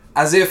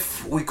 As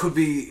if we could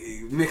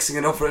be mixing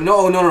it up for...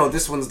 No,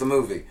 this one's the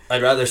movie.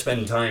 I'd rather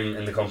spend time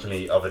in the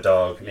company of a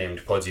dog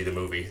named Pudsey the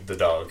movie, the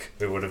dog.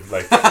 It would have,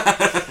 like...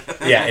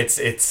 yeah, it's...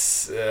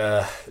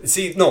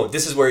 see, no,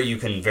 this is where you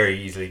can very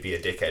easily be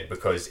a dickhead,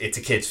 because it's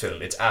a kids'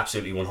 film. It's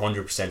absolutely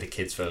 100% a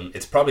kids' film.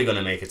 It's probably going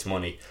to make its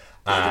money.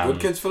 Is it a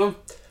good kids' film?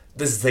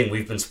 This is the thing,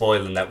 we've been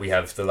spoiling that we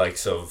have the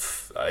likes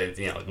of,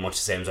 much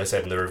the same as I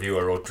said in the review,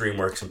 I wrote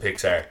DreamWorks and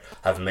Pixar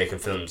have been making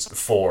films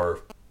for...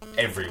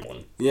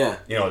 everyone. Yeah.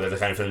 They're the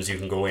kind of films you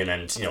can go in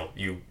and,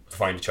 you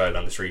find a child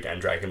on the street and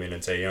drag him in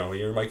and say,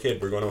 you're my kid,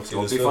 we're going to see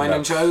this film.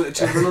 Don't be finding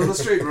children on the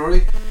street,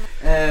 Rory.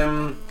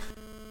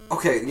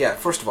 Okay, yeah,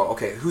 first of all,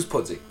 who's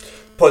Pudsey?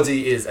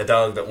 Pudsey is a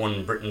dog that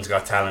won Britain's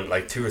Got Talent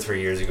like 2 or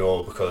 3 years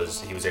ago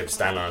because he was able to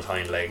stand on his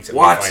hind legs. And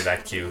what? I find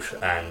that cute.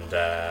 And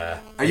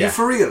Are you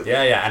for real?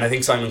 Yeah, and I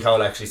think Simon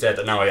Cowell actually said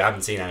that. Now I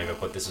haven't seen any of it,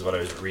 but this is what I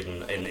was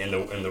reading in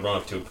the run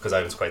up to it, because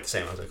I was quite the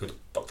same. I was like, who the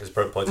fuck is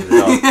Pudsey the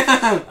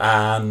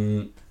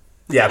dog?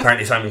 Yeah,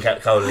 apparently Simon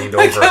Cowell leaned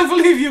over. I can't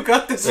believe you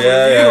got this review.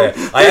 Yeah.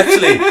 I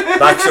actually,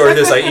 backstory to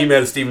this, I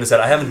emailed Stephen and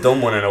said, I haven't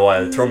done one in a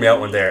while, throw me out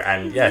one there.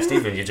 And yeah,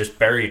 Stephen, you just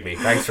buried me.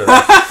 Thanks for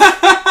that.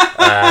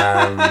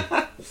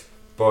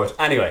 But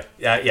anyway,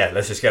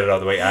 let's just get it out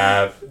of the way.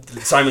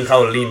 Simon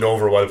Cowell leaned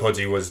over while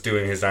Pudsey was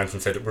doing his dance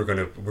and said, we're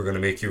gonna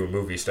make you a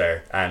movie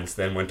star, and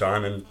then went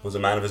on and was a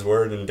man of his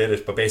word and did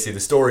it. But basically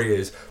the story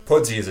is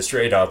Pudsey is a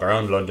stray dog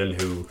around London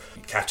who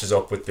catches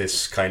up with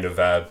this kind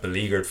of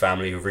beleaguered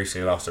family who've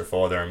recently lost their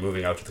father and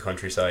moving out to the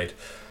countryside.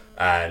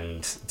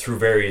 and through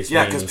various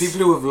Yeah, means. because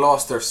people who have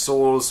lost their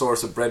sole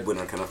source of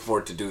breadwinner can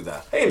afford to do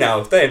that. Hey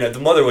now, the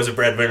mother was a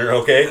breadwinner,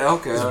 okay?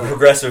 Okay, It's a alright.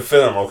 progressive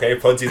film, okay?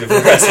 Pudsey the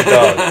progressive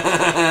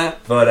dog.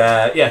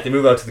 But yeah, they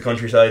move out to the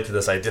countryside to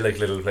this idyllic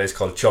little place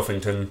called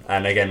Chuffington,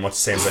 and again, much the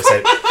same as I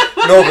said.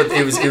 No, but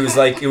it was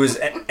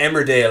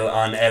Emmerdale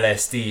on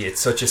LSD.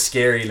 It's such a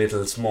scary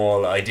little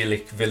small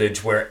idyllic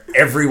village where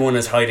everyone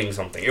is hiding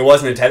something. It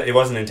wasn't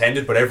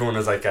intended, but everyone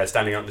is like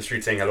standing out in the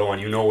street saying hello,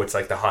 and you know it's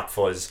like the Hot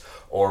Fuzz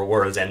or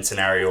World's End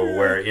scenario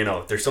where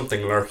there's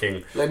something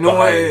lurking. Like, no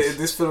behind. way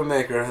this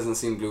filmmaker hasn't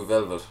seen Blue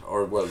Velvet,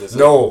 or well, this.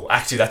 No,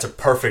 actually, that's a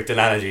perfect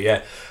analogy.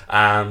 Yeah,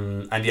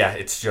 and yeah,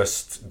 it's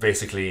just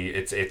basically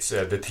it's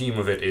the theme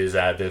of it is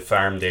the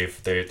farm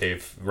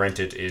they've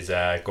rented is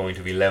going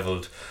to be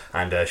leveled,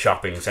 and a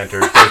shopping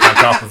centre built on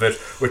top of it,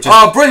 which is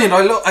brilliant!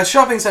 I love a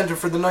shopping centre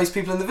for the nice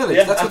people in the village.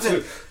 yeah, That's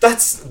absolutely.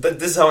 what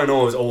This is how I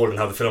know it was old and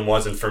how the film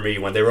wasn't for me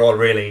when they were all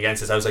railing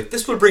against it. I was like,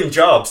 this will bring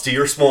jobs to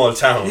your small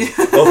town,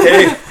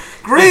 okay?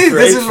 Great!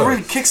 This will fun.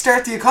 really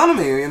kickstart the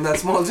economy in that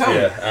small town.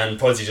 Yeah, and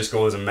Pudsey just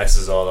goes and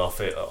messes all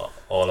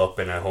up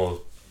in a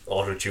whole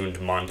auto-tuned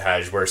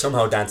montage where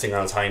somehow dancing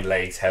on his hind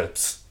legs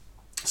helps.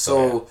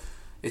 So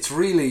it's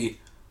really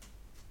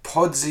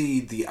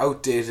Pudsey, the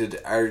outdated,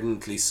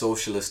 ardently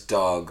socialist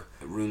dog,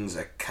 ruins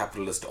a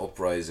capitalist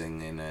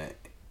uprising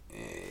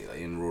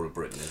in rural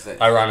Britain. Is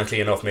that?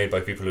 Ironically enough, made by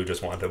people who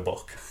just want a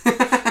buck.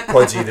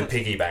 Pudsey the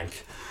piggy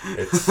bank.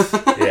 It's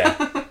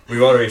yeah.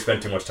 We've already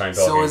spent too much time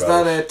talking So is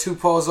about that it. a two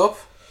paws up?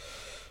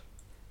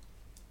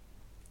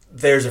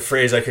 There's a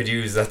phrase I could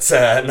use that's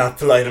not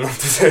polite enough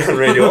to say on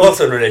radio.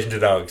 Also in relation to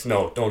dogs.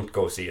 No, don't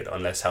go see it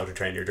unless How to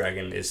Train Your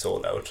Dragon is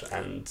sold out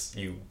and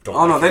you don't.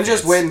 Oh no, like then your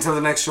just kids. wait until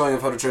the next showing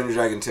of How to Train Your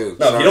Dragon 2.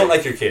 No, if you don't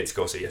like your kids,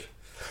 go see it.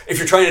 If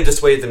you're trying to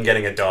dissuade them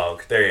getting a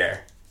dog, there you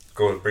are.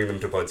 Go bring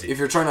them to Pudsey. If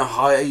you're trying to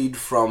hide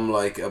from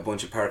like a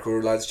bunch of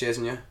parkour lads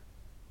chasing you.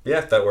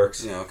 Yeah, that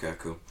works. Yeah, okay,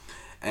 cool.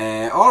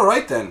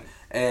 Alright then.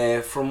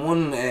 From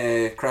one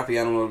crappy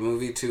animal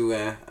movie to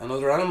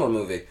another animal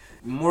movie.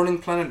 Morning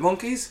Planet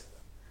Monkeys?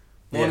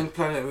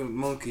 Planet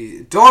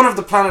Monkey. Dawn of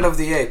the Planet of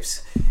the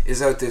Apes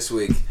is out this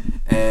week.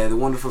 The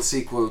wonderful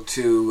sequel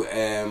to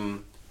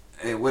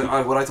what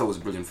I thought was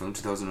a brilliant film,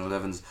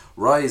 2011's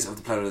Rise of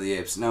the Planet of the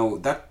Apes. Now,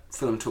 that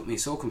film took me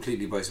so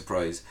completely by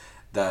surprise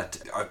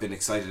that I've been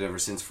excited ever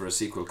since for a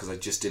sequel because I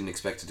just didn't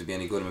expect it to be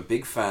any good. I'm a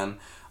big fan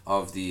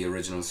of the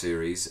original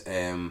series.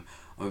 I'm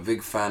a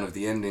big fan of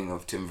the ending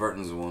of Tim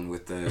Burton's one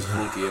with the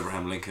monkey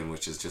Abraham Lincoln,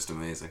 which is just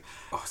amazing.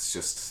 Oh, it's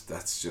just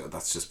that's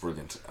just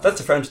brilliant.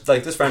 That's a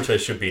like this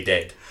franchise should be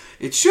dead.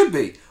 It should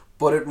be,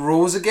 but it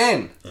rose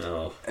again.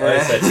 No, I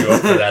set you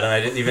up for that, and I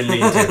didn't even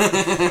mean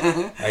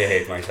to. I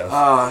hate myself.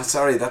 Ah,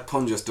 sorry, that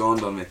pun just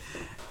dawned on me.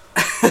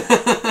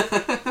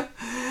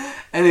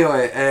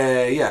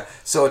 Anyway, yeah.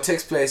 So it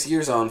takes place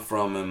years on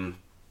from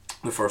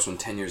the first one,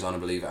 10 years on, I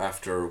believe,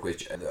 after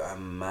which a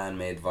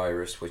man-made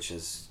virus, which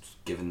has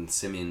given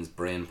simians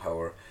brain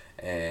power,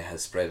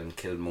 has spread and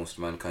killed most of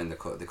mankind.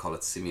 They call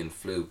it simian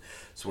flu.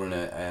 So we're in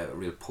a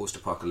real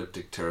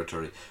post-apocalyptic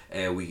territory.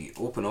 We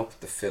open up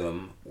the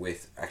film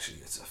with, actually,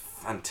 it's a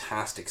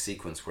fantastic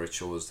sequence where it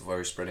shows the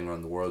virus spreading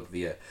around the world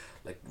via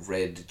like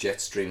red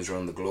jet streams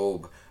around the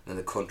globe, and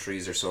the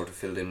countries are sort of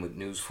filled in with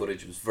news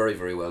footage. It was very,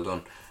 very well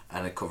done,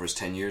 and it covers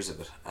 10 years of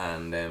it.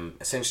 And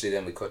essentially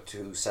then we cut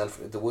to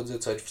the woods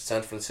outside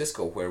San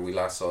Francisco, where we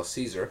last saw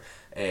Caesar,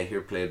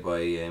 here played by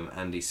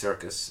Andy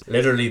Serkis.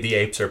 Literally, the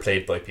apes are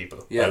played by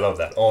people. Yeah. I love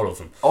that. All of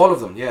them. All of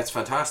them, yeah, it's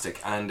fantastic.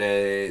 And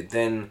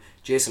then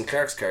Jason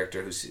Clarke's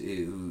character, who's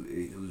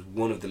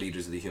one of the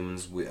leaders of the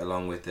humans,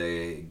 along with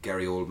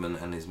Gary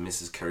Oldman and his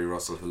Mrs. Kerry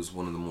Russell, who's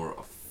one of the more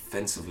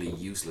offensively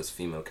useless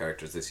female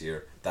characters this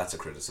year. That's a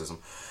criticism.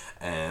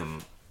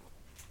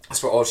 As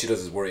for all she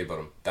does is worry about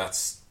him.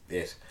 That's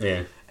it.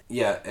 Yeah.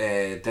 Yeah,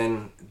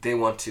 then they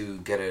want to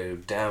get a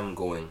dam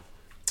going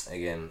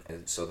again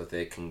so that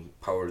they can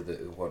power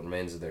what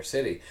remains of their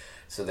city.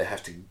 So they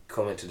have to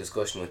come into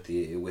discussion with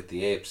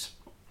the apes.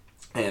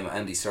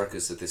 Andy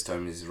Serkis at this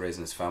time is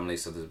raising his family,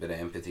 so there's a bit of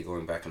empathy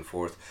going back and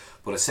forth.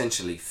 But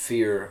essentially,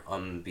 fear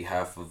on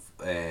behalf of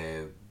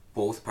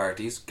both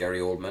parties. Gary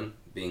Oldman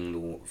being the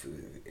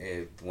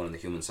one on the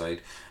human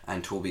side,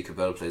 and Toby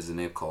Cabell plays an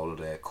ape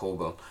called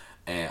Kobel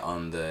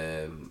on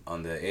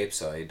the ape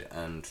side,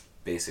 and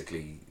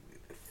basically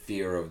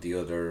fear of the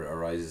other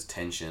arises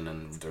tension,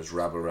 and there's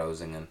rabble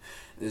rousing, and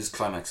there's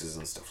climaxes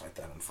and stuff like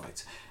that, and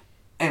fights.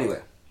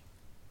 Anyway,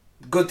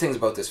 good things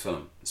about this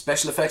film: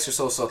 special effects are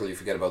so subtle you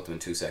forget about them in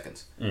 2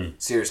 seconds.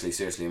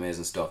 Seriously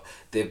amazing stuff.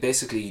 They've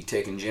basically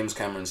taken James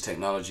Cameron's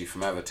technology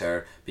from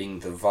Avatar,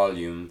 being the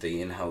volume,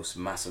 the in-house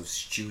massive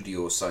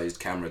studio sized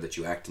camera that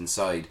you act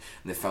inside,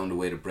 and they found a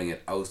way to bring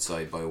it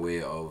outside by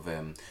way of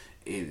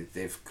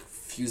they've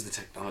fused the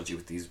technology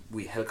with these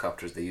wee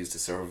helicopters they use to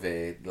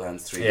survey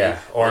lands 3D. Yeah,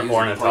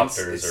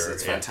 ornithopters.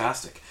 It's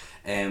fantastic.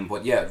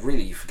 But yeah,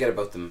 really, you forget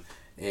about them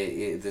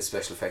the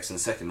special effects in the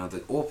second. Now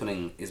the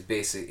opening is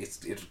basic.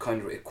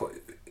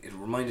 It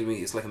reminded me.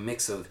 It's like a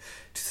mix of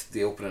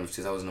the opening of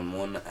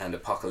 2001 and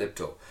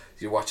Apocalypto.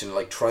 You're watching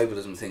like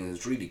tribalism thing.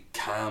 It's really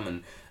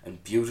calm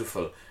and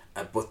beautiful.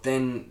 But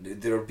then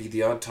there'll be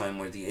the odd time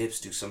where the apes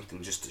do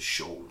something just to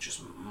show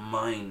just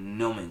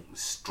mind-numbing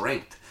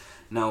strength.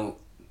 Now,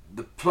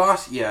 the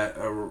plot,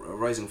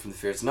 arising from the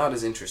fear, it's not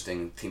as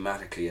interesting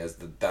thematically as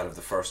that of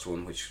the first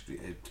one, which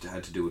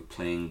had to do with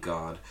playing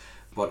God.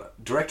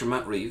 But director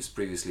Matt Reeves,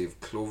 previously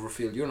of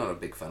Cloverfield, you're not a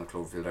big fan of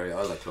Cloverfield, are you?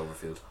 I like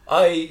Cloverfield.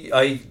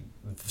 I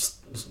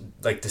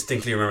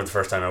distinctly remember the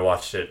first time I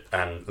watched it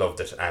and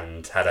loved it,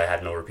 and had I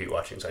had no repeat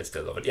watching, so I'd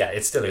still love it. Yeah,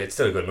 it's still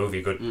a good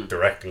movie, good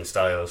directing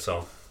style.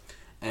 So,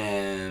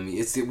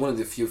 it's one of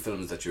the few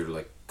films that you're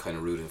like kind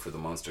of rooting for the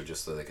monster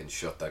just so they can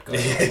shut that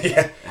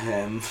guy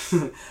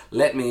up.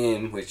 Let Me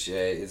In, which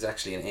is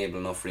actually an able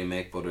enough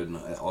remake, but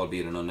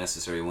albeit an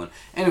unnecessary one.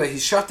 Anyway,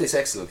 he's shot this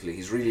excellently.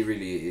 He's really,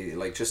 really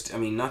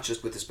not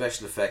just with the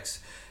special effects,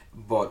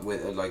 but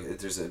with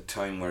there's a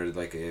time where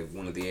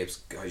one of the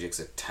apes hijacks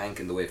a tank,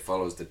 and the way it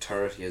follows the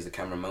turret, he has the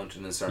camera mounted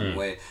in a certain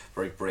way,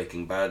 very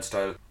Breaking Bad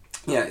style.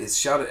 Yeah, it's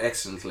shot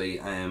excellently.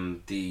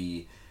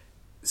 The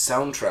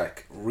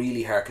soundtrack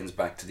really harkens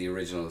back to the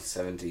original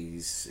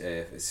 70s,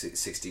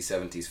 60s,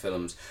 70s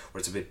films, where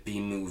it's a bit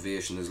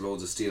B-movie-ish and there's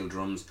loads of steel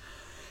drums.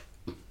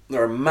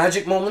 There are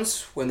magic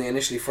moments when they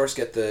initially first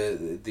get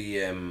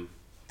the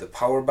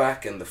power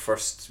back, and the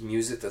first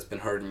music that's been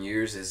heard in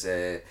years is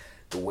The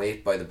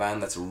Wait by the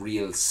band. That's a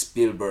real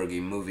Spielberg-y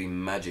movie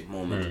magic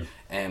moment.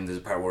 There's a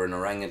part where an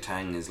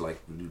orangutan is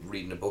like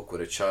reading a book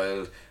with a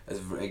child.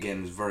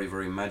 Again, very,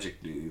 very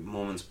magic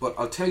moments. But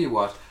I'll tell you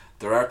what,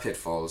 there are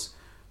pitfalls.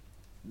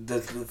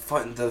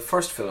 The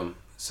first film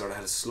sort of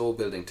had a slow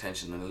building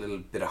tension and a little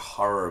bit of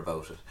horror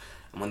about it,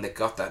 and when they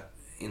got that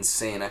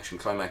insane action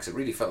climax, it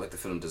really felt like the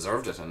film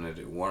deserved it and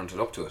it warranted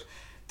up to it.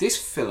 This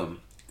film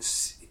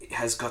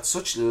has got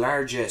such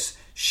largesse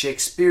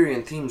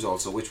Shakespearean themes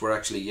also, which were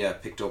actually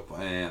picked up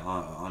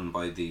on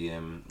by the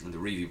in the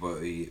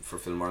review for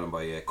Film Ireland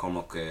by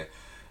Cormac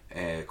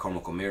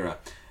O'Meara.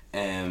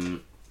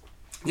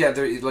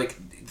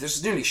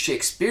 There's nearly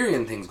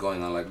Shakespearean things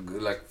going on,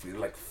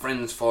 like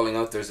friends falling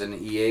out. There's an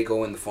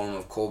Iago in the form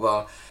of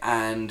Cobal,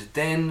 and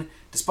then,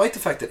 despite the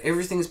fact that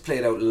everything is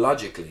played out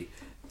logically,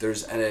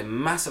 there's a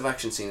massive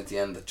action scene at the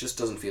end that just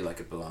doesn't feel like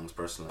it belongs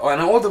personally. Oh,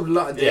 and all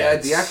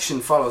the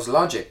action follows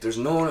logic. There's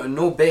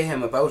no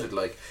mayhem about it.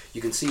 Like, you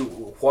can see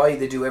why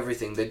they do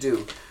everything they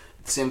do.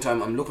 At the same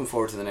time, I'm looking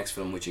forward to the next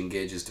film, which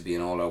engages to be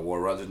an all-out war,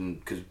 rather than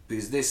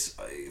because this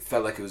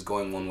felt like it was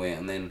going one way,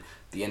 and then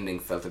the ending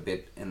felt a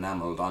bit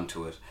enamelled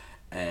onto it.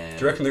 Do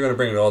you reckon they're going to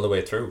bring it all the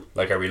way through?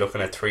 Like, are we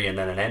looking at 3 and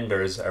then an end,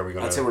 or are we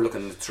going to... I'd say we're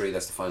looking at 3,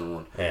 that's the final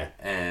one. Yeah.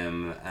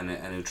 And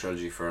a new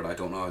trilogy for it. I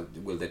don't know,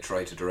 will they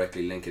try to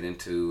directly link it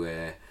into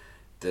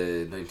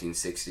the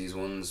 1960s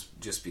ones,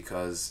 just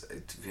because,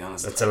 to be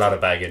honest... That's a lot of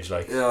baggage,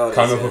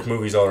 comic book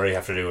movies already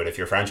have to do it. If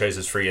your franchise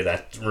is free of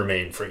that,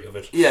 remain free of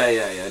it.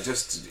 Yeah.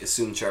 Just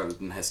assume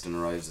Charlton Heston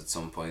arrives at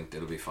some point,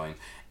 it'll be fine.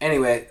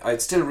 Anyway,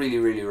 I'd still really,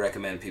 really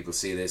recommend people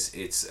see this.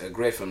 It's a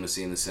great film to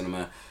see in the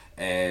cinema.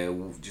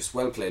 Just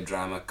well played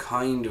drama,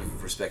 kind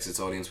of respects its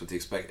audience with the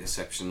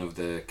exception of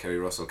the Kerry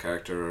Russell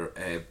character.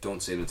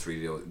 Don't see it in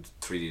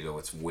 3D though,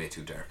 it's way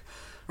too dark.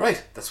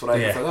 Right, that's what I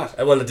have for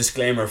that. Well, a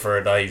disclaimer for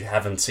it, I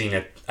haven't seen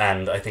it,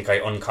 and I think I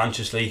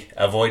unconsciously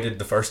avoided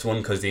the first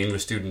one because the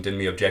English student in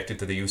me objected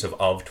to the use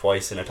of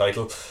twice in a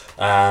title.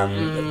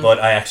 But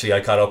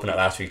I caught up on it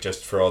last week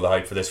just for all the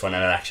hype for this one,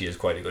 and it actually is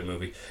quite a good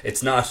movie.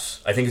 It's not,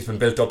 I think it's been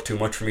built up too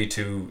much for me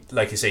to,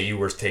 like you say, you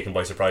were taken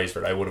by surprise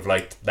for it. I would have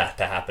liked that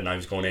to happen. I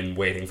was going in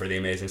waiting for the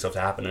amazing stuff to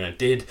happen, and it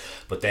did,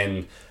 but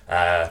then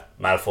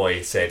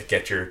Malfoy said,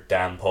 "Get your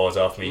damn paws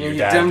off me, you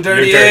damn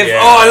dirty ape."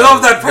 Oh, I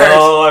love that part.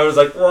 Oh, I was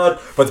like,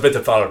 what? But the bit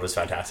that followed was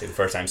fantastic. The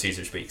first time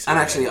Caesar speaks. And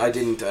actually, I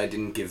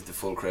didn't give the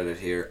full credit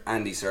here.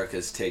 Andy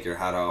Serkis, take your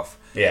hat off.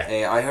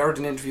 Yeah. I heard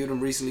an interview with him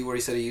recently where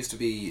he said he used to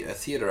be a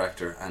theatre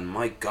actor, and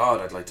my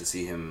God, I'd like to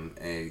see him.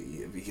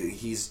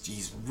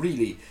 He's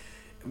really...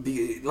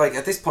 like,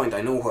 at this point I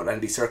know what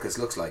Andy Serkis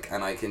looks like,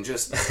 and I can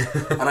just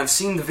and I've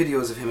seen the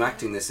videos of him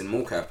acting this in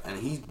mocap, and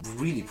he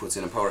really puts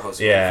in a powerhouse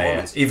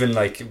performance. Even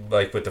like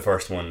with the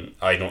first one,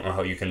 I don't know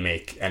how you can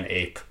make an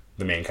ape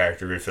the main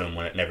character of a film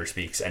when it never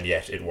speaks, and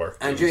yet it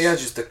worked. And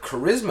just the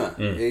charisma.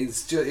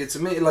 It's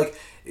amazing. Like,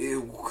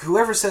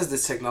 whoever says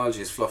this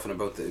technology is fluffing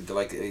about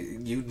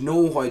you know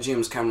why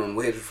James Cameron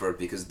waited for it,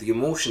 because the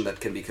emotion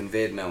that can be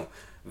conveyed now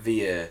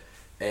via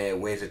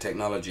weighted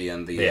technology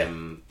and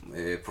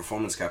the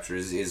performance capture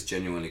is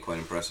genuinely quite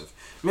impressive.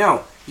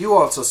 Meow, you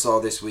also saw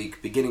this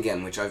week Begin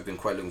Again, which I've been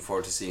quite looking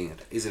forward to seeing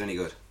it. Is it any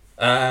good?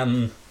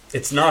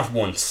 It's not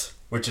Once,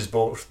 which is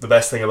both the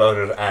best thing about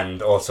it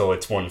and also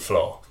its one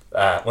flaw.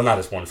 Well, not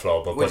as one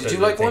flaw, but... Did you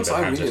like Once?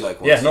 I really like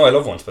Once. Yeah, no, I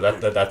love Once,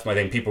 but that's my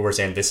thing. People were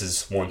saying this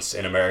is Once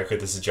in America,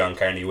 this is John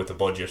Carney with a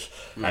budget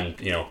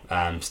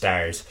and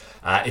stars.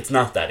 It's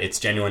not that. It's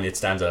genuine. It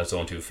stands on its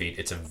own 2 feet.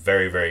 It's a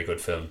very, very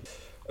good film.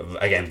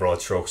 again,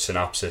 broad stroke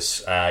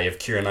synopsis. You have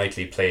Keira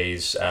Knightley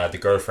plays the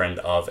girlfriend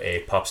of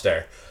a pop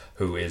star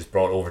who is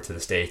brought over to the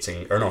States,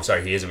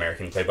 he is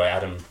American, played by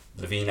Adam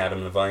Levine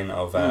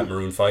of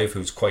Maroon 5,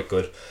 who's quite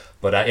good.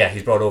 But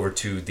he's brought over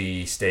to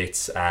the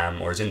States,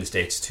 or is in the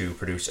States, to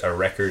produce a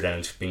record, and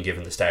has been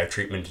given the star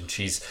treatment, and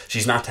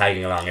she's not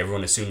tagging along.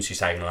 Everyone assumes she's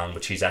tagging along,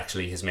 but she's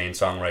actually his main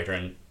songwriter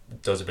and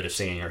does a bit of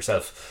singing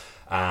herself.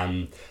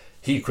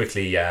 He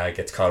quickly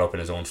gets caught up in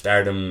his own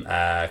stardom,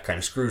 kind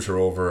of screws her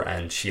over,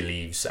 and she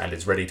leaves, and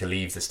is ready to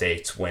leave the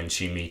States when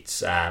she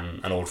meets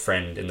an old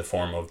friend in the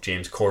form of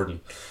James Corden,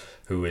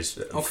 who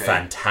is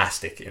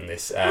fantastic in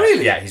this.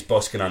 Really? Yeah, he's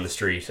busking on the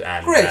street,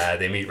 and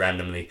they meet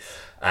randomly,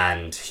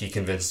 and he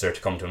convinces her to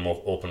come to an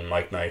open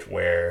mic night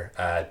where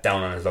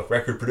Down on His Luck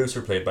record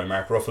producer, played by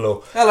Mark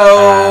Ruffalo.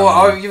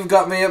 Hello, you've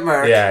got me at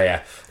Mark.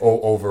 Yeah.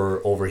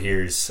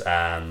 Overhears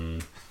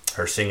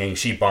her singing.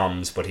 She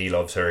bombs, but he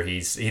loves her.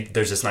 There's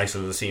this nice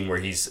little scene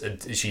where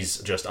she's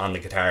just on the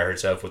guitar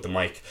herself with the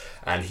mic,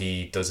 and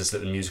he does this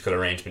little musical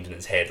arrangement in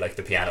his head, like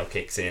the piano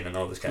kicks in and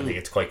all this kind of thing.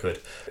 It's quite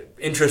good.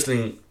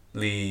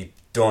 Interestingly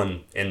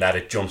done in that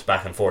it jumps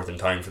back and forth in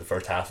time for the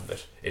first half of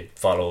it. It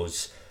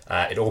follows.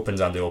 It opens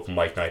on the open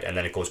mic night, and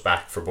then it goes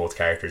back for both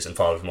characters and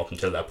follows them up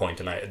until that point.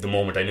 And the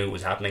moment I knew it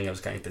was happening, I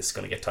was kind of, this is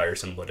going to get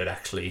tiresome, but it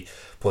actually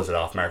pulls it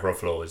off. Mark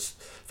Ruffalo is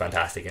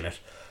fantastic in it.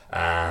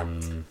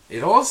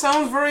 It all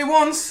sounds very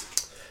once.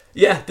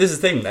 Yeah, this is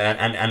the thing,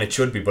 and it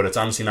should be, but it's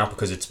honestly not,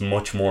 because it's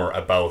much more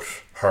about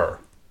her.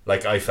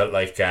 Like, I felt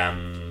like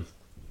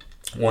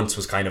Once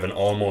was kind of an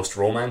almost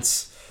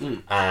romance.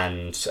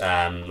 And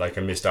like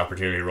a missed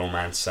opportunity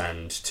romance,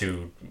 and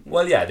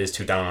it is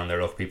two down on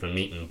their luck people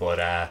meeting,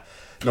 but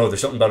no,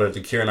 there's something about it.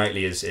 Keira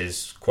Knightley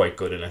is quite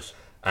good in it,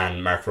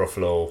 and Mark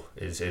Ruffalo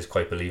is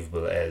quite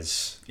believable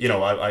as,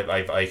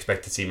 I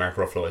expect to see Mark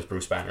Ruffalo as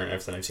Bruce Banner and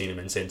everything I've seen him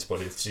in since,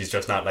 but he's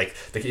just not like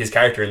his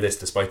character in this,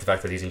 despite the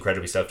fact that he's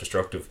incredibly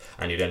self-destructive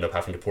and you'd end up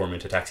having to pour him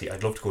into a taxi.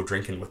 I'd love to go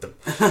drinking with him.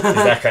 He's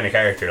that kind of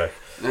character. Like,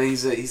 no,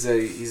 he's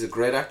a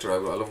great actor. I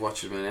love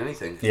watching him in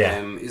anything. Yeah.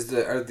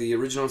 Are the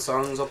original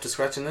songs up to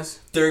scratch in this?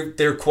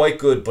 They're quite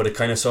good, but it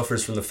kind of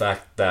suffers from the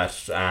fact that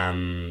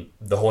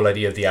the whole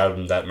idea of the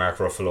album that Mark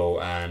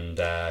Ruffalo and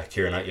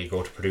Keira Knightley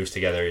go to produce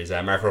together is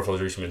Mark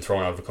Ruffalo's recently been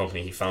thrown out of a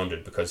company he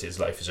founded because his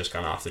life has just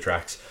gone off the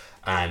tracks,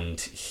 and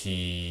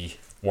he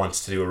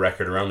wants to do a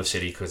record around the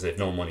city because they've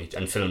no money,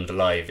 and filmed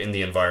live in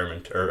the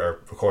environment, or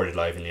recorded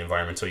live in the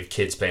environment, so you have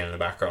kids playing in the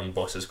background,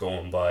 buses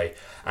going by,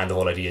 and the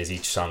whole idea is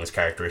each song is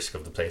characteristic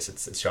of the place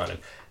it's shot in.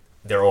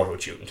 They're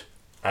auto-tuned,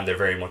 and they're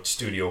very much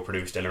studio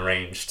produced and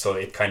arranged, so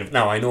it kind of,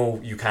 now I know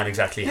you can't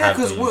exactly have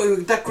them. Yeah,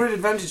 because that great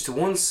advantage to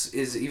Once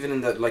is, even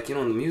in that, like, in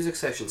the music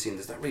session scene,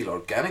 there's that real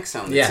organic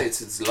sound. Yeah.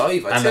 It's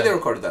live. I'd say they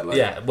recorded that live.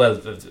 Yeah, well,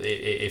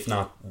 if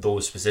not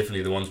those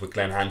specifically, the ones with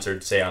Glenn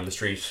Hansard, say, on the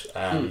street,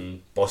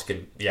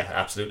 busking,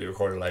 absolutely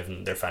recorded live,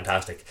 and they're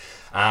fantastic.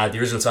 The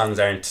original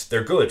songs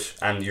they're good,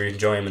 and you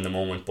enjoy them in the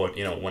moment, but,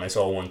 when I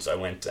saw Once, I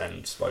went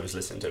and I was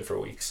listening to it for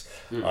weeks.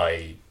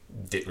 I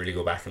didn't really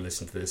go back and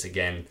listen to this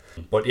again,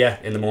 but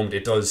in the moment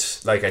it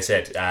does, like I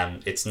said,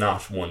 it's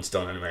not Once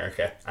done in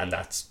America, and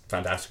that's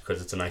fantastic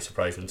because it's a nice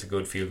surprise and it's a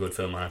good feel-good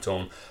film on its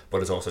own, but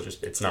it's also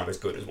just, it's not as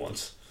good as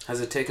Once. Has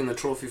it taken the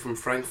trophy from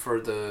Frank for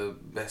the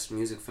best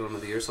music film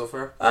of the year so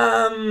far?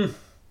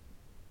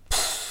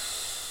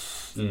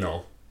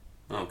 No.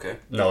 Okay.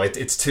 No,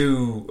 it's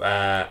too,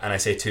 and I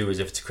say too as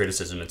if it's a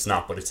criticism, it's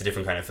not, but it's a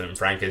different kind of film.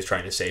 Frank is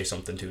trying to say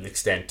something to an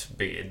extent.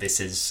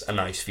 This is a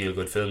nice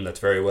feel-good film that's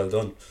very well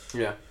done.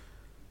 Yeah.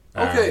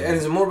 Okay, and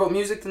is it more about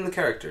music than the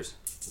characters?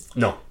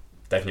 No,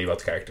 definitely about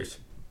the characters.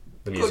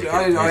 The music,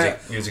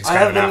 music's I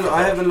kind of an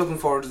I have been looking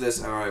forward to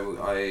this, and I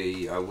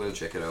will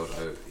check it out.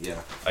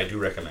 I do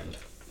recommend.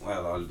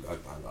 Well,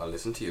 I'll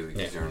listen to you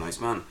because you're a nice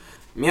man.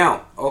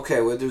 Meow.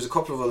 Okay, well, there's a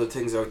couple of other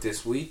things out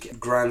this week.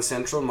 Grand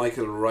Central,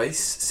 Michael Rice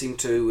seemed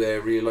to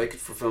really like it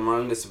for Film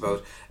Ireland. It's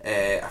about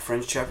a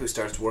French chap who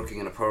starts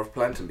working in a power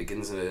plant and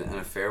begins an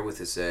affair with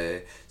his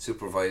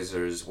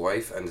supervisor's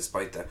wife, and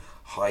despite the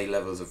high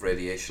levels of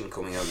radiation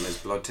coming out in his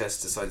blood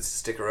test, decides to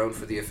stick around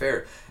for the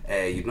affair.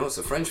 You'd know it's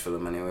a French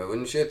film anyway,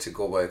 wouldn't you, to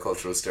go by a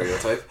cultural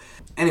stereotype?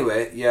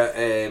 Anyway,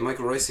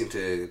 Michael Rice seemed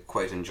to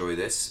quite enjoy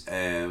this,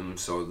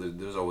 so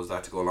there's always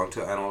that to go along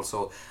to. And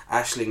also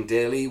Aisling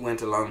Daly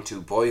went along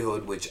to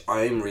Boyhood, which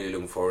I'm really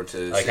looking forward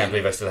to. I can't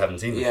believe I still haven't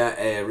seen it.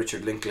 Yeah,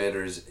 Richard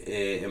Linklater's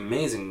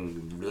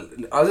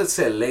amazing, I'll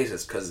say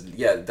latest, because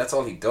that's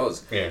all he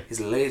does. Yeah. His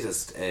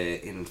latest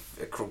in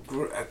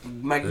a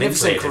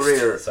magnificent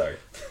career. Sorry.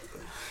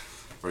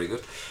 Very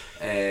good.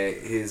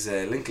 His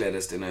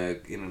Linklatest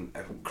in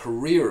a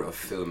career of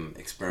film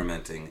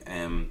experimenting.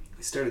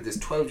 He started this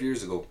 12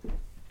 years ago,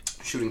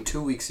 shooting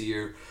 2 weeks a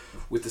year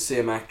with the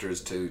same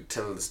actors to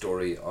tell the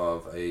story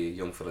of a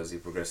young fella as he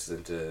progresses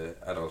into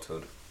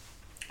adulthood.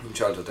 From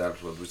childhood to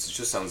adulthood, which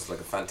just sounds like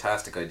a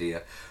fantastic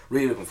idea.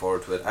 Really looking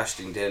forward to it.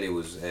 Aisling Daly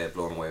was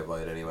blown away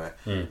by it anyway,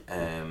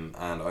 and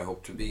I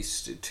hope to be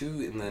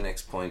too in the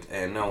next point.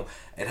 Now,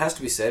 it has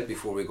to be said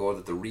before we go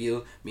that the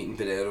real meat and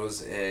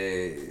potatoes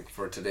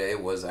for today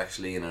was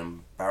actually an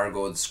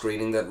embargoed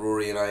screening that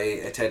Rory and I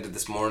attended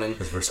this morning.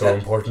 Because we're so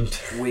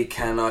important. We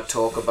cannot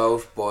talk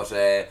about, but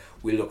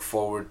we look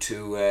forward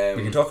to.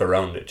 We can talk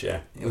around it,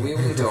 yeah. We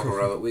can talk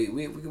around it. We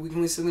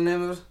can we say the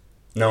name of it?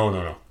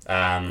 No.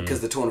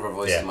 Because the tone of our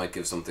voices might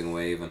give something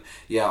away even.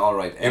 Yeah,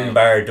 alright.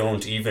 Mbar,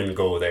 don't even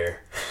go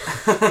there.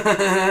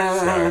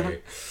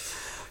 Sorry.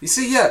 You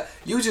see, yeah,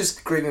 you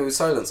just greet me with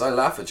silence. I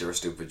laugh at your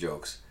stupid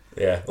jokes.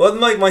 Yeah. Well,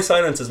 my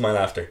silence is my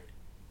laughter.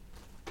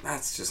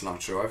 That's just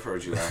not true. I've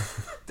heard you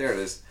laugh. There it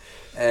is.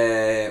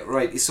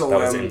 Right, so... That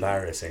was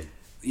embarrassing.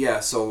 Yeah,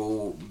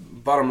 so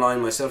bottom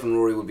line, myself and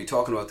Rory will be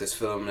talking about this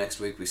film next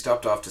week. We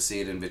stopped off to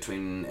see it in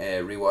between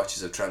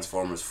rewatches of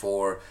Transformers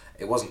 4.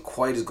 It wasn't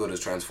quite as good as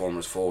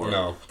Transformers 4.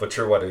 No, but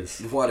sure, what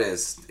is? What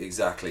is,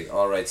 exactly.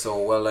 Alright, so,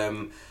 well...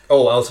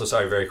 Oh, also,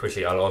 sorry, very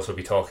quickly, I'll also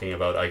be talking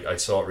about... I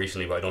saw it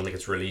recently, but I don't think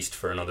it's released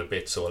for another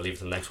bit, so I'll leave it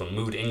to the next one.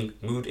 Mood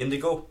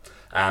Indigo,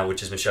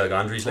 which is Michel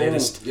Gondry's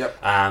latest. Yep.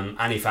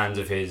 Any fans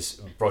of his,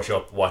 brush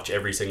up, watch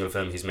every single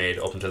film he's made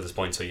up until this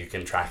point so you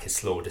can track his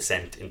slow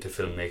descent into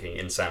filmmaking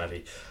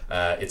insanity.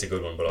 It's a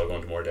good one, but I'll go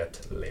into more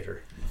depth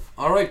later.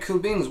 Alright, cool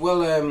beans.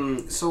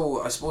 Well,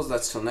 so I suppose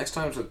that's till next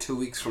time, so 2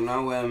 weeks from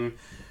now.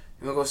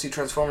 You want to go see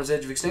Transformers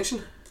Edge of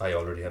Extinction? I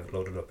already have it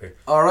loaded up here.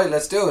 Alright,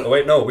 let's do it. Oh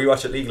wait, no, we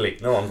watch it legally.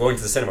 No, I'm going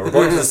to the cinema. We're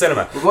going to the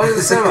cinema. We're going to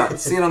the cinema.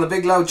 See it on the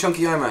big, loud,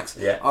 chunky IMAX.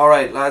 Yeah.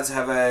 Alright, lads,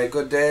 have a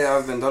good day.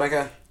 I've been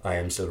Donica. I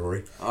am still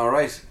Rory.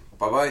 Alright,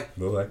 bye-bye.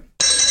 Bye-bye.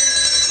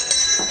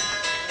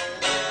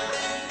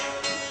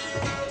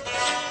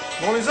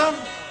 Morning, son.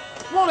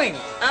 Morning.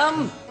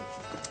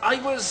 I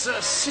was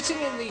sitting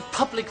in the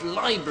public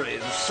library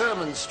of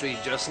Sermon Street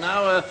just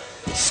now,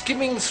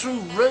 skimming through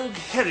Rogue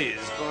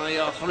Herries by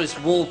Horace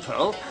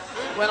Walpole,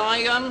 when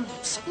I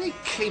suddenly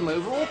came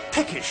over all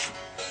peckish.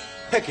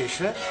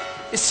 Peckish, eh?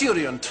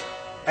 Esurient.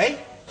 Eh?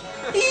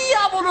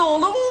 Yeah, what all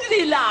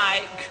hungry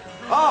like.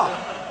 Ah,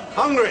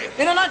 hungry.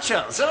 In a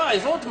nutshell, so I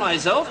thought to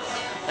myself,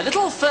 a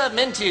little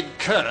fermented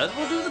curd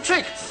will do the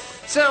trick.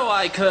 So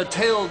I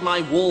curtailed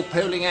my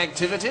wall-poling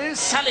activities,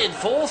 sallied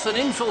forth and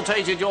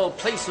infiltrated your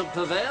place of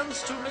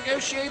purveyance to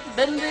negotiate the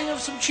bending of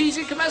some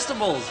cheesy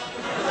comestibles.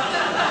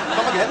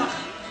 Come again?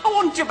 I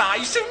want to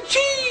buy some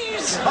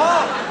cheese!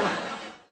 Ah,